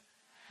 Amen?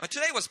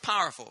 Today was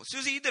powerful.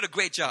 Susie, you did a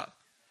great job.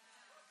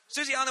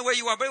 Susie, I don't know where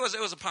you are, but it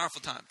was a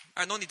powerful time.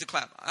 All right, no need to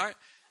clap. All right?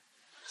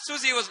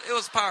 Susie, it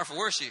was powerful.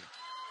 Where is she?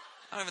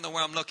 I don't even know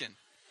where I'm looking.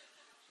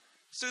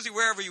 Susie,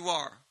 wherever you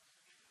are.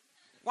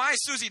 Why is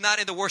Susie not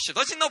in the worship?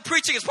 Doesn't she know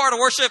preaching is part of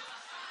worship?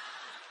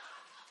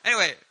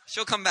 Anyway,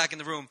 she'll come back in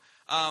the room.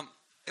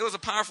 It was a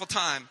powerful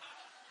time.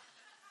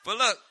 But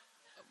look,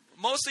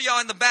 most of y'all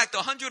in the back, the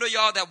 100 of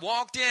y'all that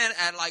walked in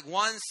at like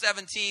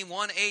 1:17,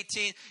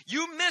 1:18,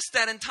 you missed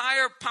that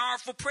entire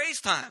powerful praise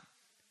time.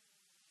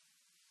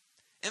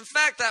 In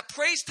fact, that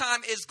praise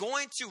time is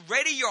going to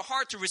ready your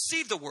heart to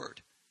receive the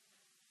word.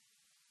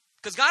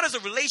 Because God is a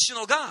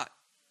relational God.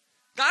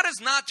 God is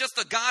not just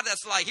a God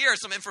that's like, here's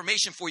some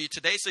information for you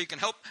today so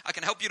I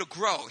can help you to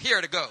grow.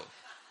 Here to go.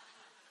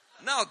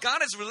 No,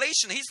 God is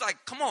relational. He's like,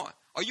 come on.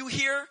 Are you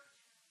here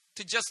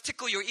to just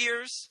tickle your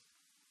ears?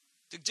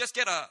 To just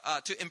get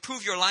to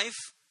improve your life?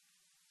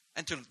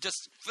 And to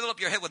just fill up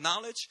your head with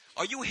knowledge?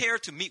 Are you here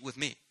to meet with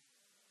me?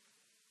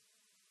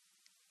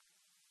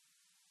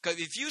 Because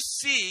if you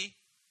see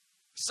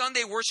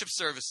Sunday worship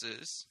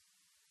services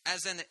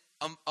as an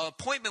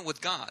appointment with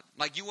God,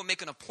 like you will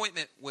make an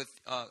appointment with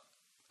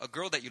a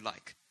girl that you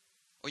like,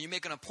 or you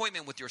make an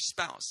appointment with your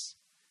spouse.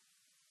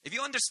 If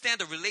you understand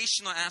the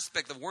relational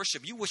aspect of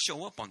worship, you will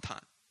show up on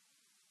time.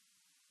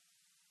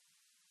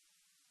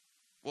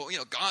 Well, you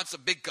know, God's a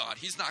big God.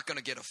 He's not going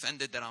to get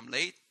offended that I'm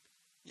late.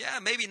 Yeah,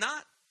 maybe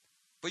not.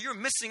 But you're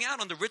missing out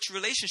on the rich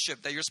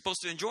relationship that you're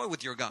supposed to enjoy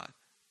with your God.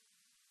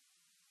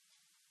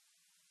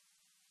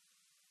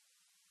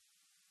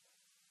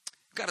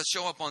 You've got to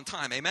show up on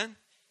time. Amen?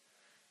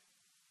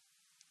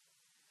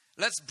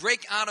 Let's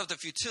break out of the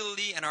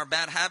futility and our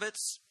bad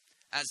habits.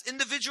 As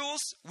individuals,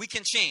 we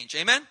can change.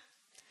 Amen?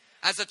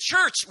 As a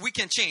church, we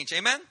can change.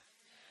 Amen?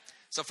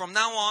 So from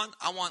now on,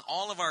 I want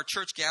all of our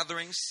church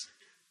gatherings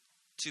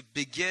to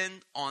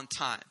begin on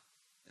time.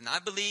 And I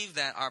believe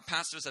that our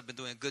pastors have been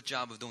doing a good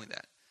job of doing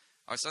that.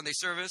 Our Sunday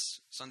service,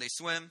 Sunday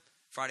swim,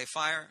 Friday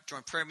fire,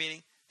 joint prayer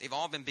meeting, they've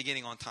all been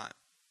beginning on time.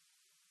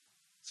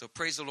 So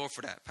praise the Lord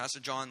for that. Pastor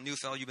John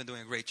Neufeld, you've been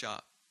doing a great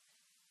job.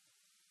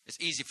 It's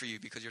easy for you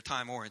because you're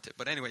time oriented.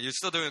 But anyway, you're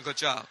still doing a good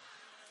job.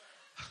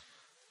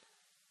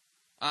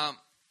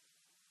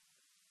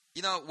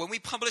 You know, when we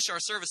publish our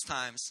service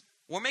times,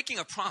 we're making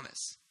a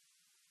promise.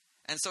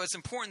 And so it's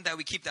important that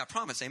we keep that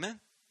promise. Amen?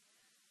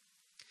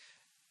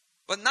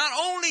 But not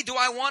only do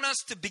I want us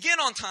to begin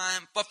on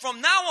time, but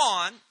from now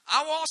on,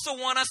 I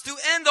also want us to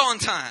end on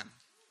time.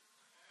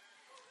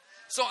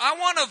 So I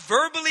want to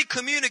verbally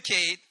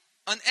communicate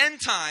an end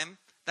time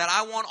that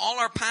I want all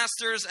our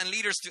pastors and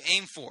leaders to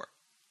aim for.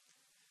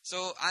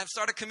 So I've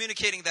started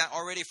communicating that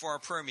already for our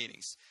prayer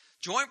meetings.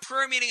 Joint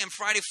prayer meeting and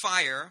Friday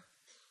fire,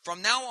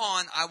 from now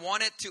on, I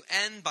want it to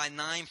end by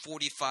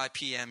 9:45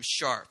 p.m.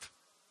 sharp.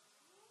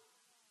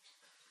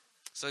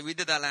 So we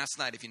did that last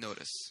night, if you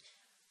notice.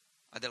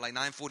 I did like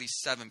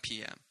 9:47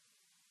 p.m.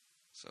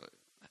 So,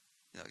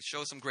 you know,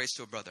 show some grace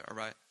to a brother, all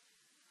right?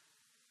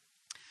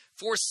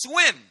 For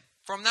swim,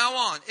 from now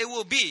on, it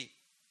will be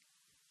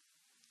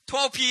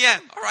 12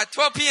 p.m. All right,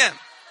 12 p.m.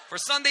 for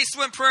Sunday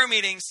swim prayer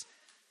meetings.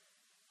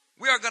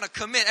 We are going to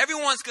commit.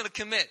 Everyone's going to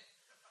commit.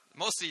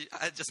 Mostly,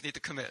 I just need to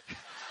commit.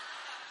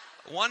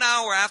 1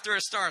 hour after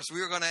it starts,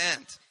 we are going to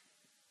end.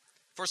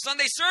 For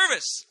Sunday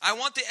service, I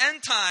want the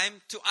end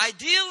time to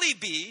ideally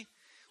be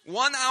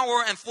 1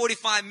 hour and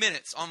 45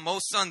 minutes on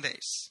most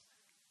Sundays.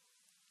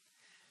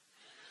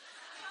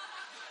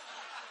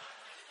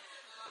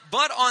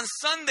 But on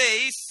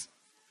Sundays,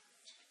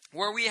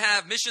 where we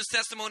have missions,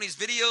 testimonies,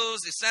 videos,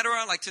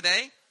 etc., like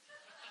today,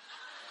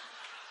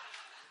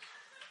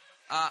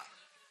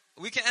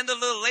 we can end a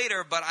little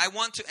later, but I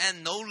want to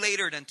end no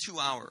later than 2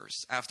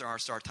 hours after our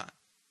start time.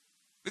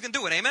 We can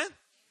do it, amen?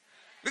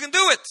 We can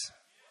do it.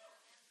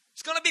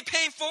 It's going to be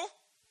painful,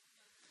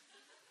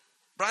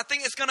 but I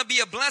think it's going to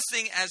be a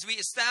blessing as we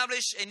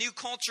establish a new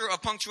culture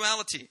of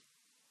punctuality.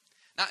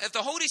 Now, if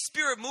the Holy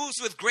Spirit moves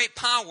with great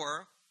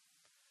power,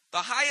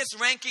 the highest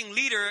ranking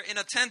leader in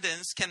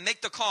attendance can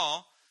make the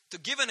call to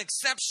give an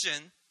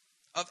exception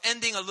of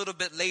ending a little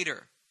bit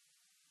later.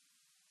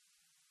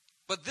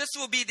 But this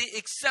will be the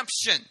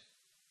exception,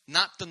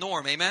 not the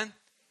norm. Amen?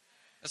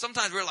 And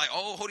sometimes we're like,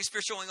 oh, Holy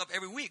Spirit showing up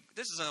every week.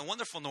 This is a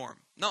wonderful norm.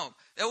 No,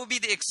 that will be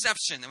the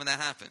exception when that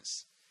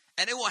happens.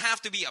 And it will have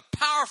to be a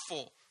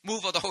powerful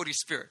move of the Holy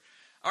Spirit.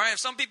 All right, if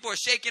some people are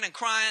shaking and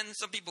crying,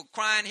 some people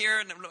crying here,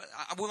 and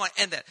we want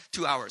to end at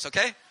 2 hours,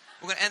 okay?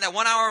 We're going to end at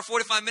 1 hour,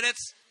 45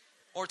 minutes,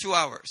 or 2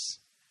 hours.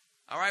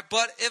 All right,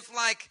 but if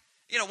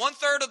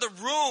 1/3 of the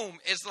room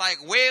is like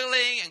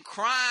wailing and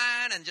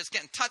crying and just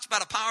getting touched by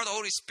the power of the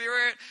Holy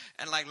Spirit,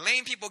 and like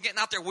lame people getting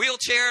out their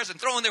wheelchairs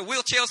and throwing their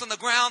wheelchairs on the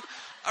ground,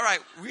 all right,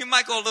 we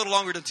might go a little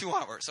longer than 2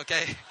 hours,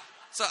 okay?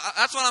 So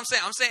that's what I'm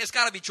saying. I'm saying it's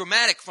got to be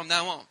dramatic from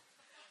now on.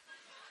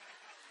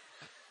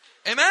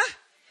 Amen?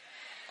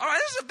 All right,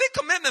 this is a big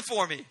commitment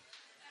for me.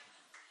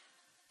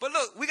 But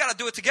look, we got to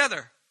do it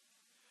together.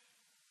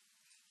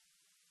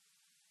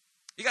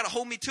 You got to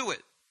hold me to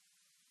it,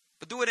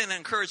 but do it in an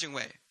encouraging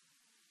way.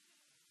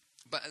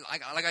 But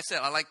like I said,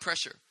 I like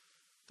pressure.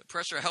 The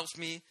pressure helps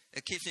me.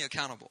 It keeps me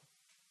accountable.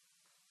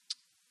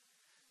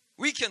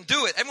 We can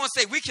do it. Everyone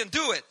say, we can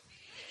do it.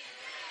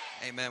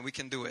 Amen. We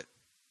can do it.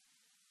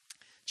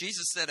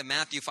 Jesus said in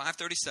Matthew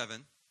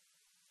 5:37,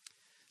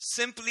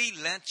 simply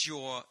let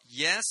your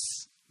yes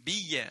be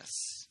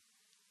yes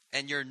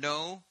and your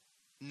no,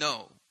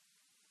 no.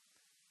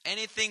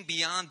 Anything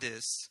beyond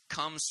this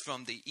comes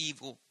from the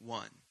evil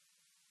one.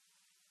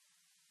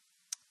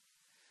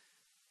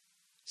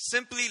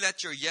 Simply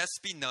let your yes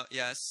be no,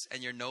 yes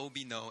and your no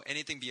be no.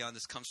 Anything beyond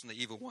this comes from the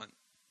evil one.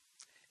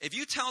 If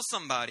you tell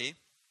somebody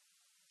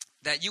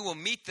that you will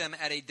meet them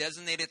at a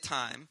designated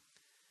time,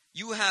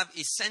 you have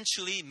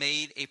essentially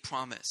made a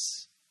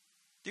promise.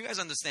 Do you guys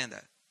understand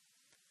that?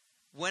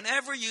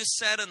 Whenever you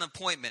set an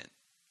appointment,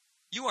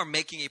 you are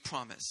making a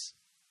promise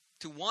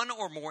to one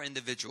or more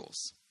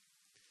individuals.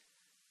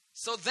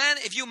 So then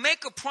if you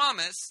make a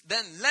promise,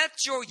 then let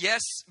your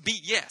yes be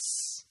yes.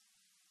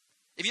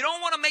 If you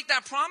don't want to make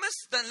that promise,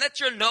 then let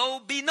your no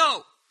be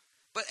no.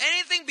 But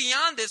anything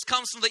beyond this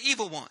comes from the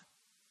evil one.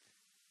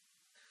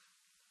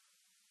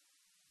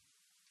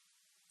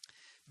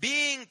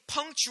 Being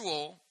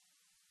punctual.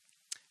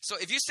 So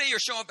if you say you'll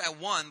show up at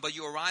 1, but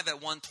you arrive at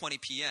 1:20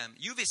 p.m.,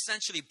 you've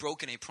essentially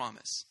broken a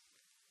promise.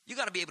 You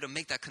got to be able to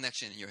make that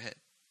connection in your head.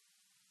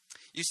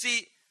 You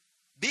see,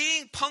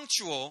 being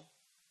punctual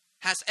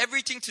has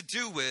everything to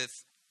do with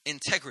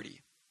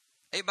integrity.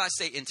 Everybody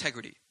say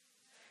integrity.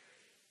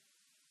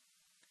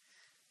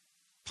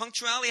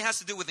 Punctuality has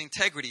to do with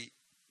integrity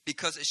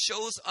because it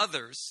shows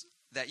others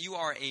that you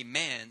are a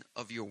man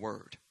of your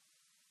word.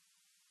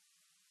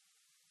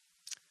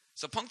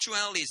 So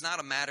punctuality is not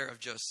a matter of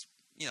just,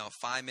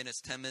 5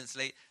 minutes, 10 minutes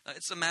late. No,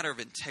 it's a matter of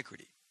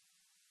integrity.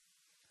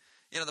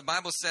 The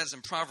Bible says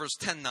in Proverbs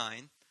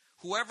 10:9,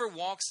 whoever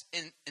walks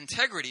in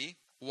integrity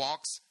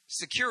walks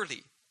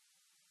securely.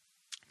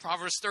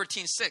 Proverbs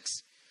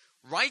 13:6,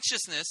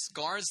 righteousness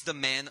guards the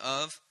man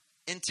of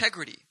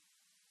integrity.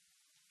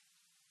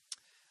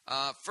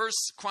 1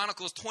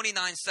 Chronicles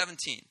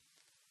 29:17.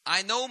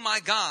 I know, my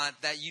God,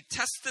 that you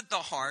tested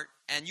the heart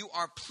and you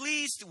are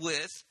pleased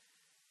with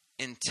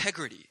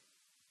integrity.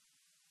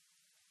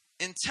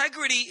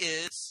 Integrity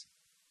is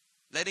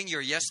letting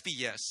your yes be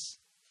yes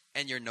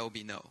and your no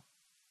be no.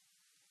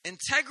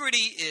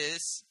 Integrity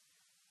is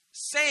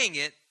saying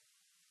it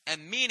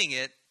and meaning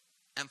it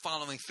and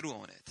following through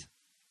on it.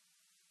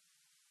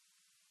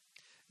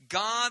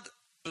 God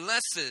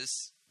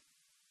blesses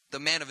the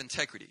man of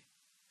integrity.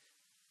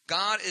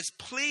 God is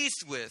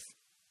pleased with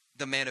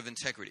the man of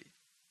integrity.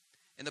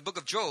 In the book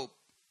of Job,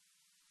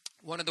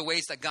 one of the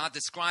ways that God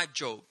described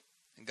Job,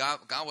 and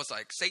God was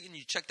like, Satan,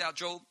 you checked out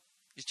Job?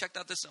 You checked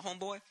out this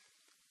homeboy?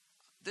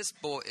 This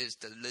boy is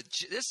the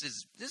legit.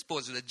 This boy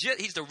is legit.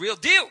 He's the real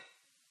deal.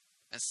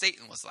 And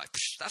Satan was like,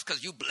 that's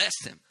because you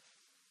blessed him.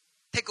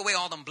 Take away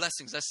all them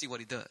blessings. Let's see what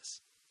he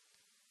does.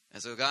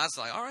 And so God's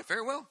like, all right,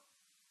 very well.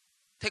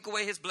 Take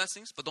away his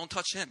blessings, but don't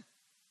touch him.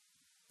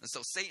 And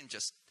so Satan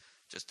just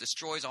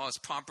destroys all his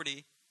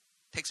property,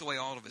 takes away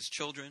all of his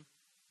children.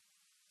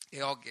 They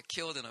all get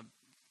killed in a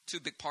two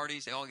big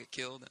parties. They all get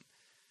killed.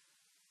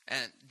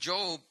 And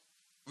Job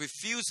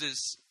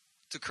refuses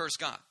to curse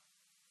God.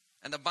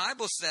 And the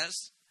Bible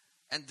says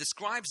and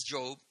describes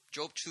Job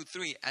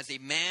 2:3, as a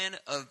man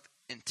of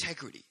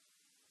integrity.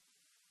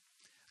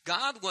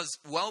 God was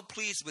well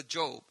pleased with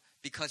Job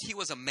because he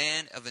was a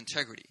man of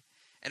integrity.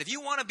 And if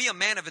you want to be a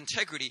man of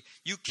integrity,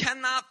 you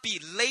cannot be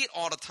late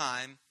all the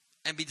time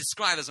and be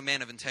described as a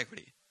man of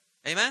integrity.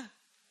 Amen?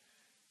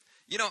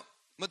 You know,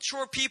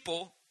 mature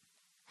people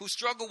who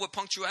struggle with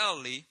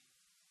punctuality,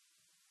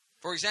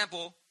 for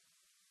example,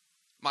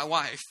 my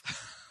wife.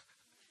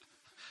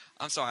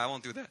 I'm sorry, I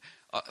won't do that.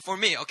 For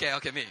me,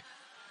 okay, me.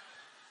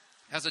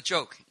 That's a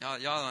joke. Y'all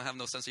don't have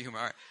no sense of humor.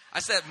 All right.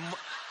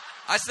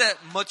 I said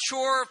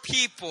mature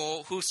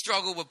people who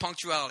struggle with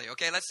punctuality.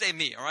 Okay, let's say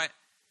me, all right?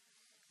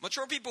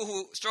 Mature people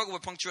who struggle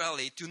with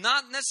punctuality do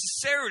not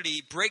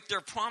necessarily break their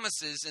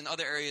promises in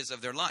other areas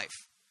of their life.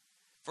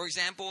 For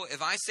example,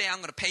 if I say I'm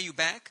going to pay you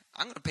back,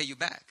 I'm going to pay you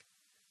back.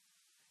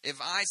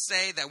 If I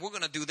say that we're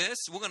going to do this,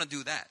 we're going to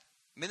do that.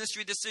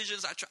 Ministry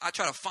decisions, I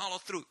try to follow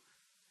through.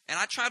 And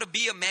I try to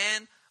be a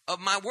man of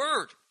my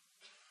word.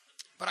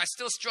 But I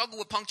still struggle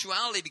with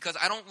punctuality because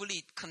I don't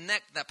really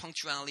connect that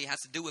punctuality has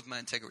to do with my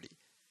integrity.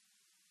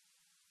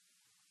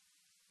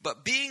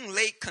 But being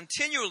late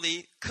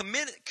continually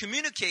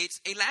communicates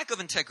a lack of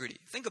integrity.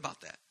 Think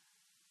about that.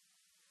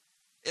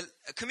 It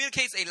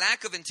communicates a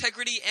lack of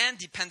integrity and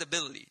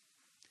dependability.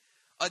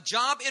 A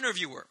job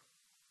interviewer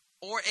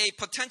or a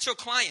potential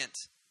client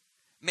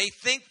may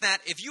think that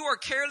if you are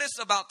careless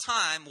about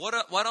time, what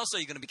else are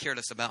you going to be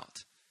careless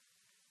about?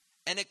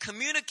 And it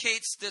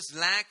communicates this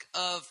lack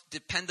of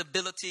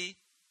dependability,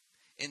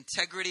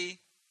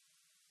 integrity.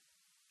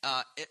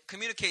 It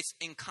communicates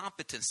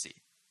incompetency.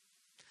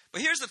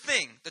 But here's the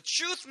thing. The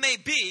truth may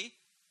be,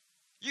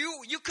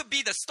 you could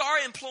be the star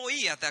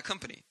employee at that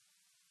company.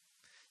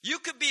 You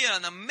could be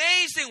an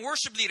amazing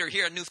worship leader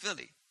here in New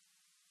Philly.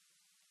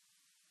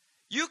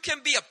 You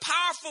can be a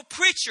powerful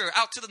preacher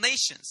out to the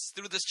nations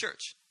through this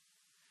church.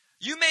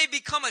 You may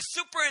become a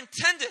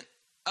superintendent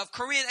of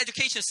Korean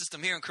education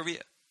system here in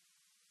Korea.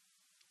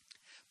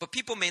 But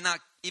people may not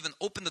even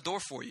open the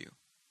door for you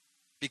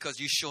because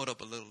you showed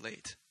up a little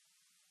late.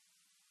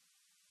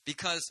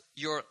 Because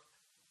your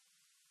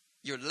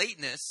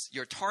lateness,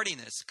 your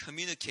tardiness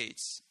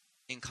communicates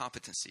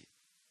incompetency.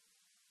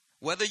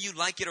 Whether you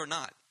like it or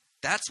not,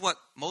 that's what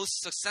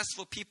most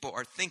successful people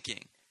are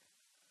thinking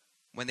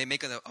when they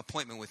make an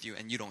appointment with you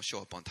and you don't show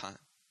up on time.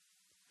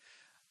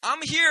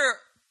 I'm here,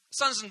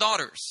 sons and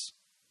daughters.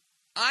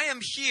 I am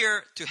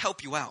here to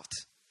help you out.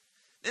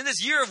 In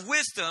this year of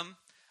wisdom,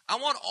 I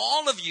want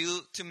all of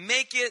you to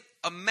make it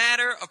a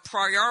matter of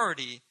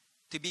priority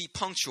to be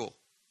punctual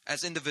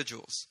as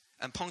individuals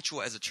and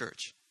punctual as a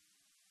church.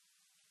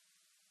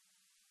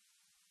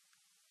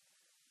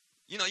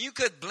 You know, you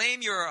could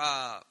blame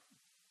the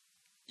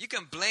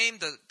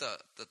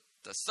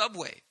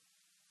subway.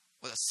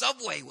 Well, the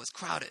subway was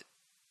crowded.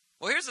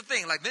 Well, here's the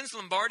thing, like Vince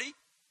Lombardi,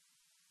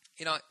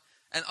 you know,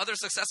 and other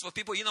successful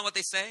people, you know what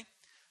they say?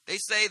 They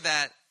say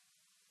that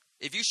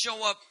if you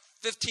show up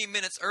 15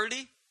 minutes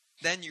early,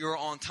 then you're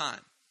on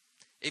time.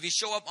 If you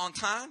show up on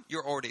time,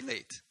 you're already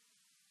late.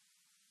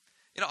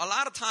 You know, a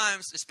lot of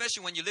times,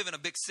 especially when you live in a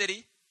big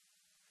city,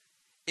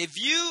 if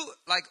you,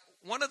 like,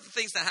 one of the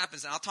things that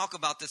happens, and I'll talk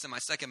about this in my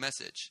second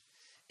message,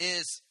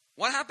 is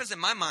what happens in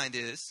my mind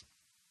is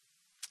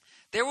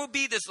there will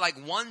be this like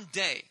one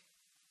day,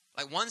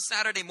 like one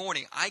Saturday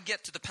morning, I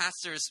get to the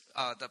pastor's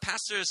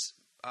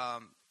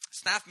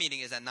staff meeting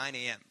is at 9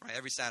 a.m., right,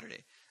 every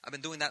Saturday. I've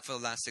been doing that for the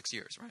last 6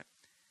 years, right?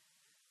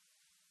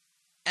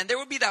 And there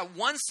will be that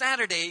one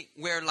Saturday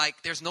where like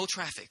there's no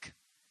traffic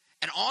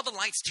and all the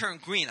lights turn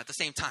green at the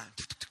same time.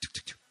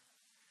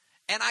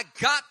 And I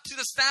got to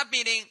the staff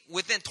meeting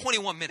within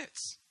 21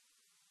 minutes.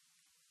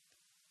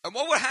 And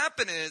what would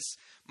happen is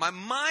my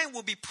mind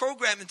will be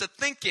programmed into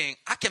thinking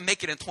I can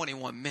make it in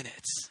 21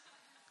 minutes.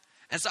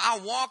 And so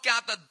I'll walk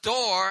out the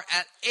door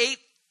at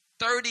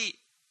 8:38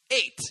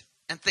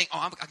 and think,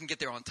 oh, I can get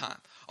there on time.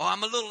 Oh,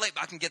 I'm a little late,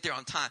 but I can get there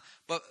on time.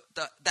 But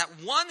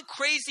that one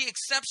crazy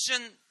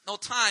exceptional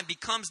time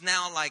becomes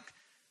now like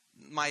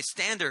my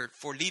standard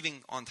for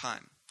leaving on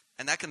time.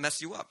 And that can mess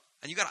you up.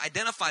 And you got to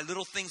identify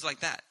little things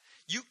like that.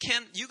 You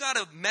got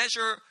to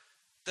measure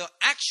the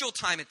actual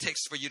time it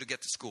takes for you to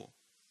get to school.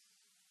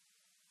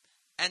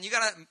 And you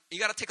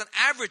gotta take an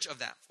average of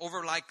that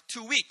over like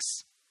 2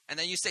 weeks. And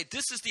then you say,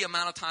 this is the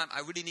amount of time I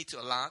really need to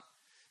allot.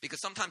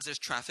 Because sometimes there's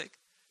traffic.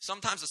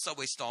 Sometimes the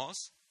subway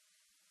stalls.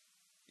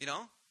 You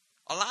know?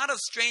 A lot of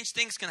strange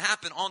things can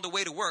happen on the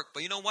way to work.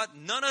 But you know what?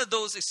 None of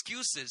those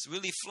excuses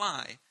really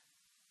fly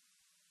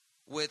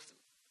with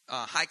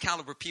high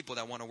caliber people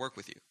that want to work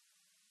with you.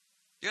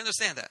 Do you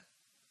understand that?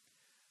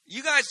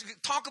 You guys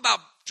talk about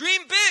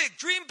dream big,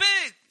 dream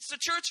big. It's the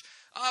church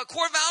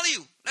core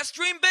value. Let's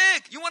dream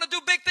big. You want to do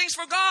big things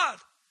for God.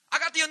 I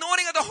got the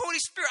anointing of the Holy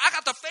Spirit. I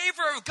got the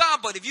favor of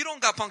God. But if you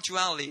don't got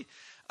punctuality,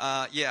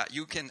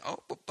 you can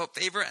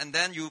favor and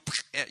then you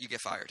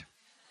get fired.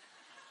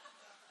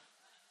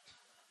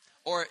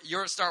 Or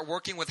you'll start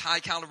working with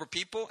high caliber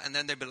people, and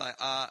then they'll be like,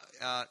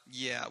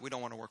 yeah, we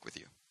don't want to work with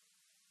you.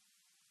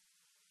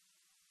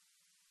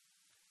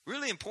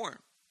 Really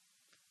important.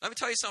 Let me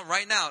tell you something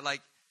right now.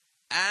 Like,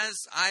 as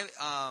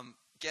I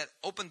get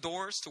open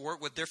doors to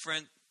work with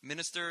different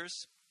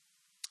ministers,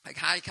 like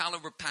high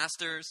caliber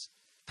pastors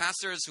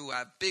who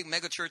have big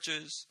mega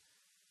churches,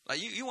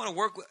 like you want to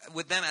work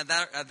with them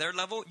at their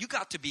level, you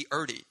got to be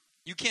early.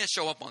 You can't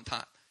show up on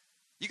time.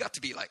 You got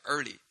to be like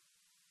early.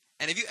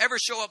 And if you ever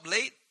show up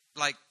late,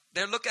 like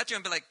they'll look at you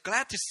and be like,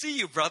 glad to see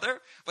you, brother.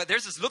 But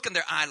there's this look in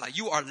their eye like,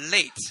 you are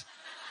late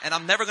and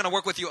I'm never going to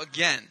work with you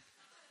again.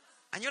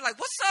 And you're like,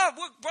 what's up?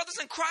 We're brothers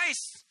in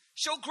Christ.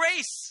 Show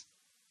grace.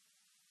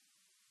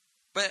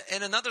 But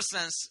in another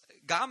sense,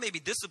 God may be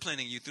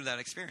disciplining you through that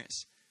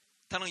experience,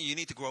 telling you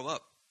need to grow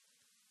up.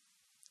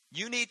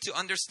 You need to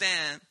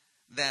understand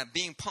that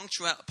being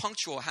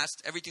punctual has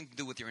everything to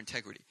do with your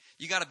integrity.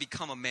 You got to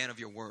become a man of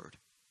your word.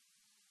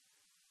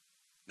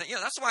 Now,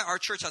 that's why our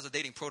church has a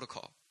dating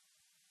protocol.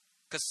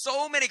 Because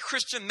so many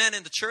Christian men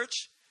in the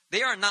church,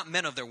 they are not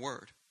men of their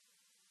word.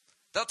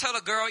 They'll tell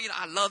a girl,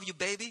 I love you,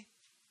 baby.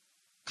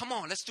 Come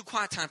on, let's do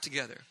quiet time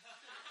together.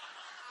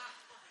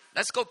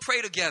 Let's go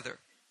pray together.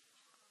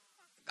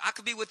 I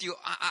could be with you.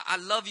 I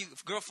love you,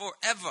 girl,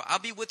 forever. I'll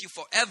be with you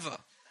forever.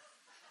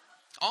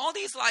 All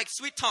these like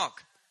sweet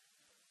talk.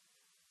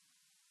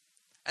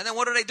 And then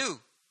what do?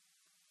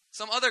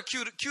 Some other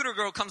cuter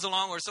girl comes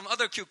along, or some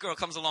other cute girl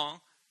comes along,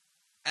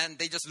 and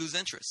they just lose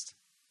interest.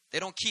 They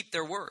don't keep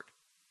their word.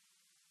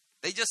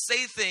 They just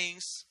say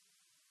things.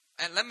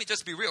 And let me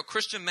just be real.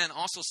 Christian men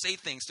also say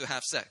things to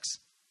have sex.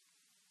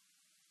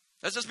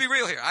 Let's just be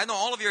real here. I know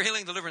all of your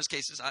healing deliverance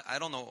cases. I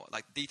don't know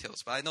like details,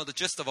 but I know the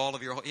gist of all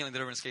of your healing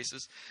deliverance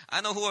cases.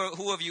 I know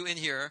who of you in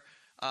here,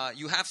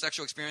 you have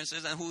sexual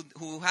experiences, and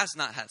who has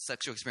not had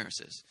sexual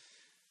experiences.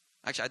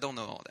 Actually, I don't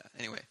know all that.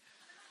 Anyway,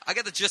 I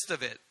get the gist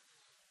of it.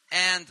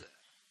 And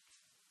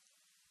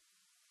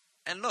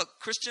look,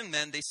 Christian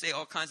men, they say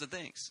all kinds of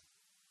things.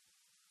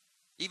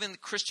 Even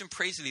Christian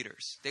praise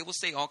leaders, they will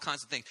say all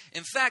kinds of things.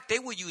 In fact, they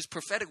will use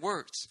prophetic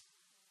words.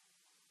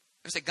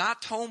 They say, God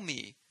told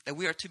me that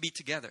we are to be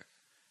together.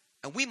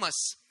 And we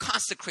must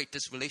consecrate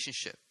this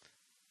relationship.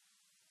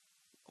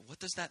 What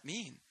does that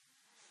mean?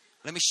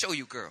 Let me show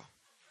you, girl.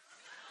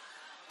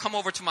 Come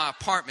over to my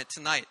apartment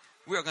tonight.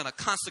 We are going to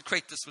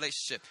consecrate this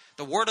relationship.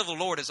 The word of the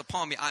Lord is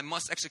upon me. I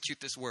must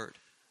execute this word.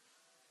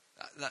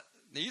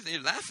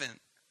 You're laughing.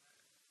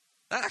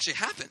 That actually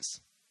happens.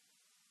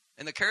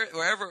 In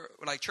wherever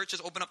like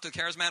churches open up to the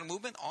charismatic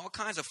movement, all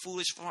kinds of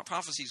foolish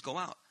prophecies go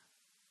out.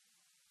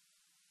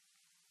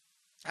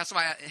 That's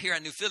why here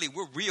at New Philly,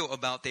 we're real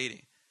about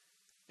dating.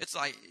 It's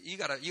like you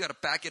gotta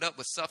back it up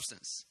with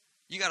substance.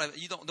 You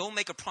don't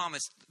make a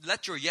promise.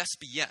 Let your yes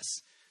be yes.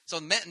 So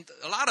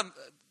a lot of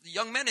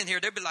young men in here,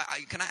 they'll be like,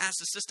 "Can I ask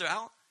the sister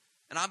out?"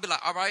 And I'll be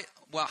like, "All right.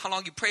 Well, how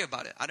long you pray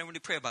about it?" I didn't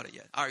really pray about it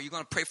yet. All right, you're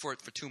gonna pray for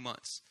it for 2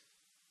 months.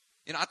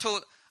 I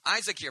told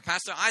Isaac here,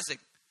 Pastor Isaac.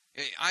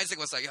 Isaac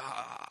was like,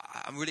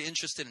 I'm really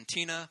interested in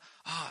Tina.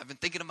 I've been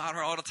thinking about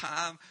her all the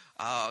time.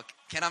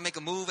 Can I make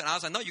a move? And I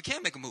was like, no, you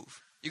can't make a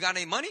move. You got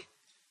any money?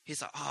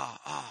 He's like,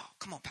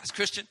 come on, Pastor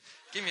Christian.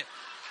 Give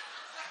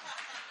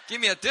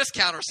me a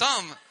discount or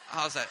something.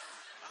 I was like,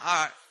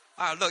 all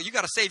right, look, you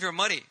got to save your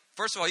money.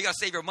 First of all, you got to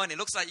save your money. It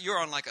looks like you're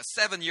on like a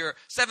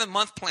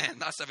 7-month plan,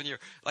 not 7 year,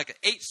 like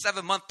an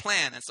 7-month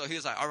plan. And so he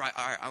was like, all right,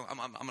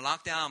 I'm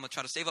locked down. I'm going to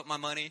try to save up my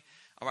money.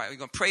 All right, we're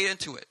going to pray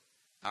into it.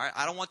 All right,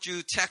 I don't want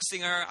you texting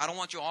her. I don't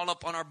want you all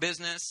up on our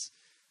business.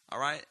 All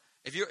right,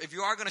 if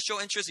you are going to show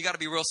interest, you got to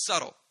be real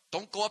subtle.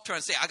 Don't go up to her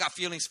and say, I got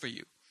feelings for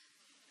you.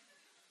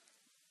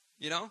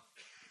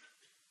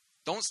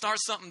 Don't start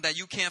something that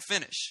you can't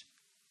finish.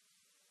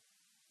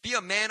 Be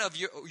a man of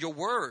your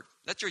word.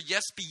 Let your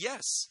yes be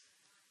yes.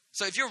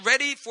 So if you're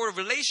ready for a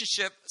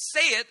relationship,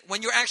 say it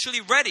when you're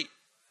actually ready.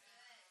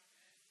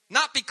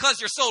 Not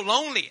because you're so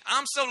lonely.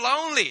 I'm so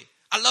lonely.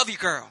 I love you,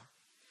 girl.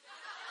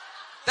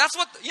 That's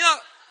what,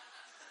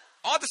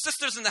 all the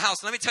sisters in the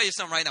house, let me tell you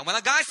something right now. When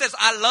a guy says,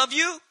 I love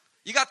you,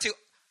 you got to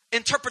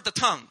interpret the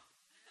tongue.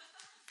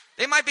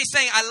 They might be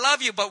saying, I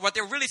love you, but what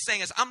they're really saying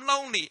is, I'm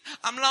lonely.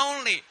 I'm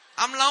lonely.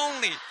 I'm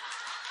lonely.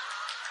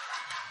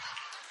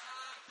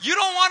 You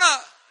don't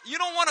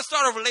want to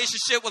start a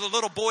relationship with a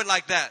little boy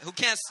like that who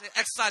can't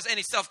exercise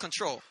any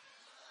self-control,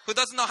 who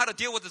doesn't know how to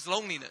deal with his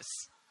loneliness.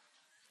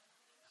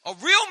 A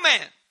real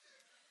man,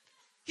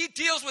 he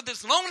deals with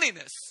his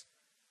loneliness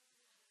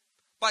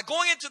by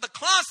going into the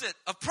closet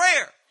of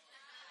prayer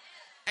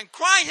and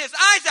crying his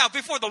eyes out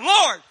before the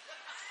Lord.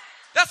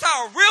 That's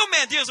how a real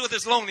man deals with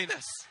his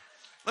loneliness.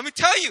 Let me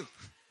tell you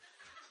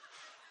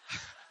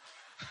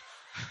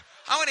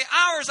how many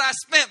hours I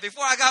spent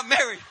before I got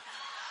married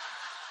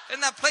in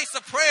that place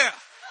of prayer.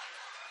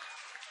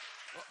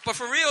 But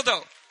for real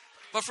though,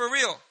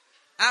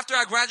 after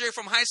I graduated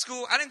from high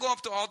school, I didn't go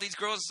up to all these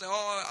girls and say,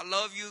 oh, I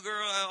love you,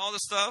 girl, all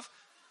this stuff.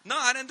 No,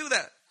 I didn't do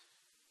that.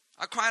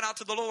 I cried out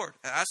to the Lord.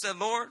 And I said,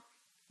 Lord,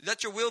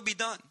 let your will be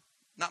done,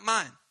 not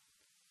mine.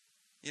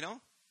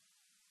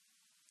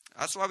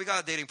 That's why we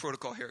got a dating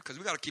protocol here, because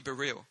we got to keep it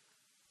real.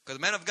 Because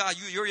man of God,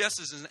 your yes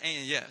is an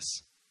ain't a yes.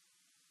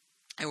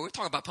 And we're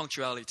talking about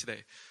punctuality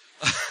today.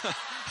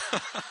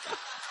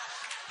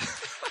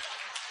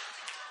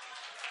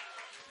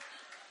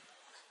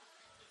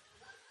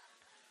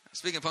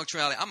 Speaking of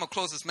punctuality, I'm going to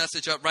close this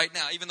message up right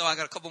now. Even though I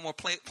got a couple more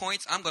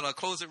points, I'm going to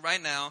close it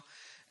right now.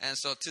 And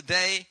so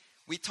today,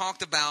 we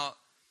talked about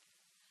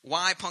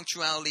why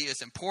punctuality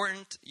is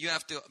important. You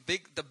have to,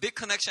 the big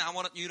connection I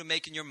want you to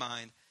make in your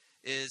mind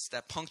is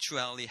that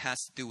punctuality has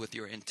to do with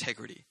your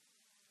integrity.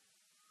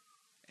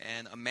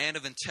 And a man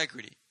of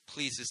integrity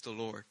pleases the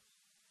Lord.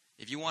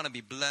 If you want to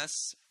be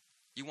blessed,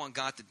 you want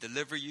God to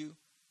deliver you,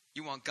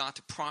 you want God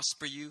to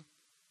prosper you,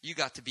 you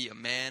got to be a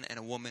man and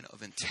a woman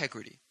of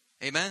integrity.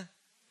 Amen?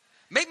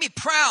 Make me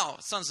proud,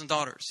 sons and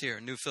daughters here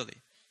in New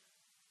Philly.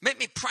 Make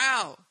me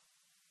proud,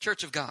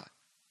 Church of God.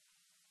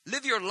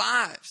 Live your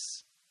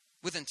lives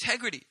with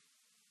integrity.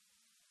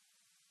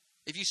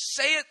 If you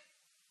say it,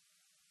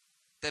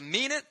 then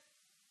mean it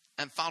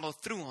and follow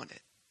through on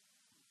it.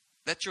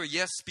 Let your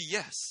yes be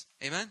yes.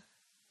 Amen?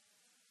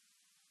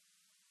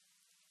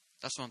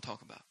 That's what I'm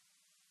talking about.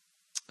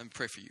 Let me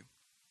pray for you.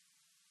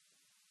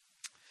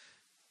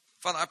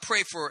 Father, I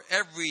pray for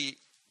every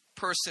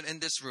person in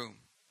this room.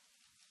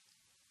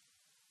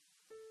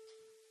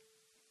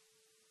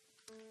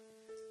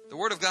 The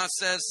Word of God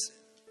says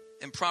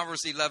in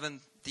Proverbs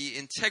 11, the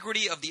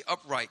integrity of the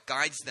upright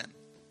guides them,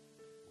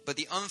 but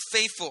the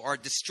unfaithful are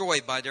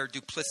destroyed by their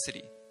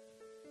duplicity.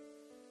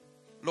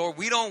 Lord,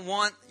 we don't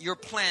want your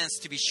plans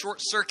to be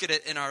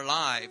short-circuited in our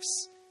lives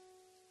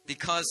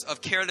because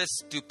of careless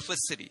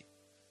duplicity.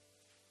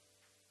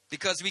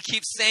 Because we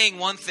keep saying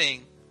one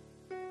thing,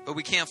 but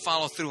we can't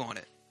follow through on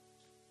it.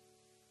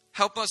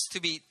 Help us to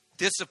be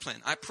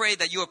disciplined. I pray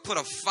that you have put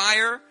a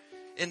fire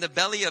in the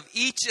belly of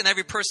each and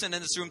every person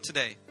in this room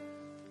today.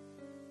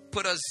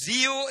 Put a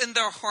zeal in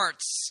their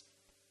hearts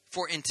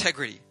for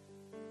integrity.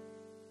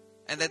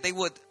 And that they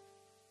would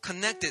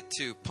connect it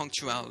to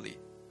punctuality.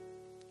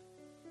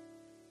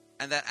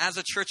 And that as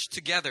a church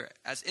together,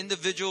 as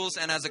individuals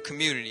and as a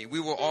community,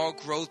 we will all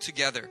grow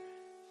together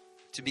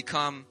to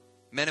become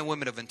men and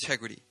women of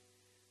integrity.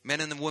 Men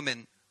and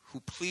women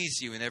who please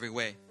you in every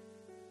way.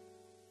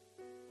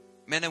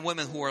 Men and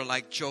women who are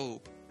like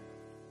Job.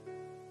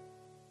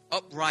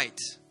 Upright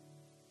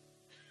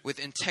with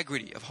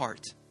integrity of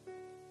heart.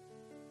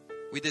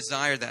 We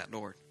desire that,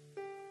 Lord.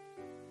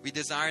 We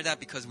desire that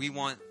because we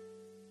want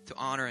to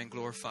honor and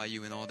glorify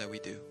you in all that we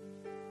do.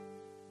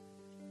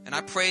 And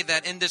I pray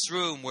that in this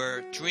room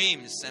where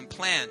dreams and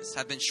plans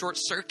have been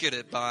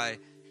short-circuited by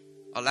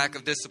a lack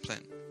of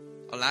discipline,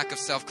 a lack of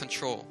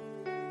self-control,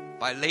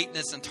 by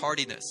lateness and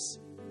tardiness,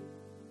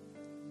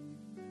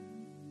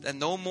 that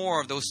no more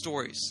of those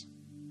stories,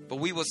 but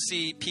we will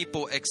see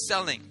people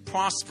excelling,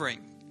 prospering,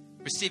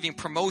 receiving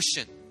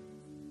promotion,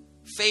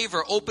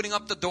 favor opening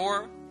up the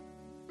door,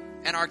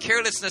 and our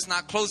carelessness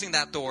not closing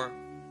that door,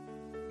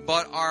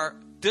 but our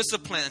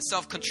discipline and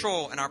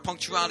self-control and our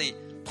punctuality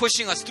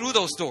pushing us through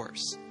those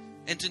doors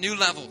into new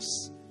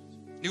levels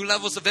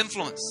of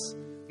influence,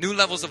 new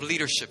levels of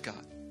leadership,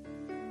 God.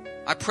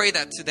 I pray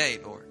that today,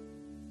 Lord.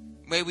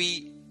 May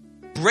we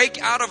break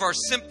out of our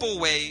simple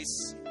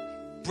ways,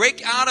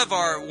 break out of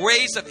our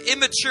ways of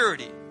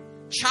immaturity,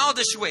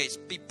 childish ways,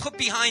 be put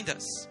behind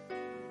us.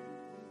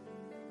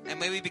 And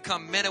may we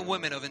become men and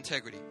women of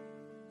integrity.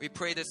 We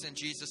pray this in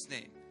Jesus'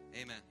 name.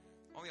 Amen.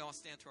 Why don't we all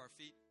stand to our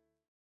feet?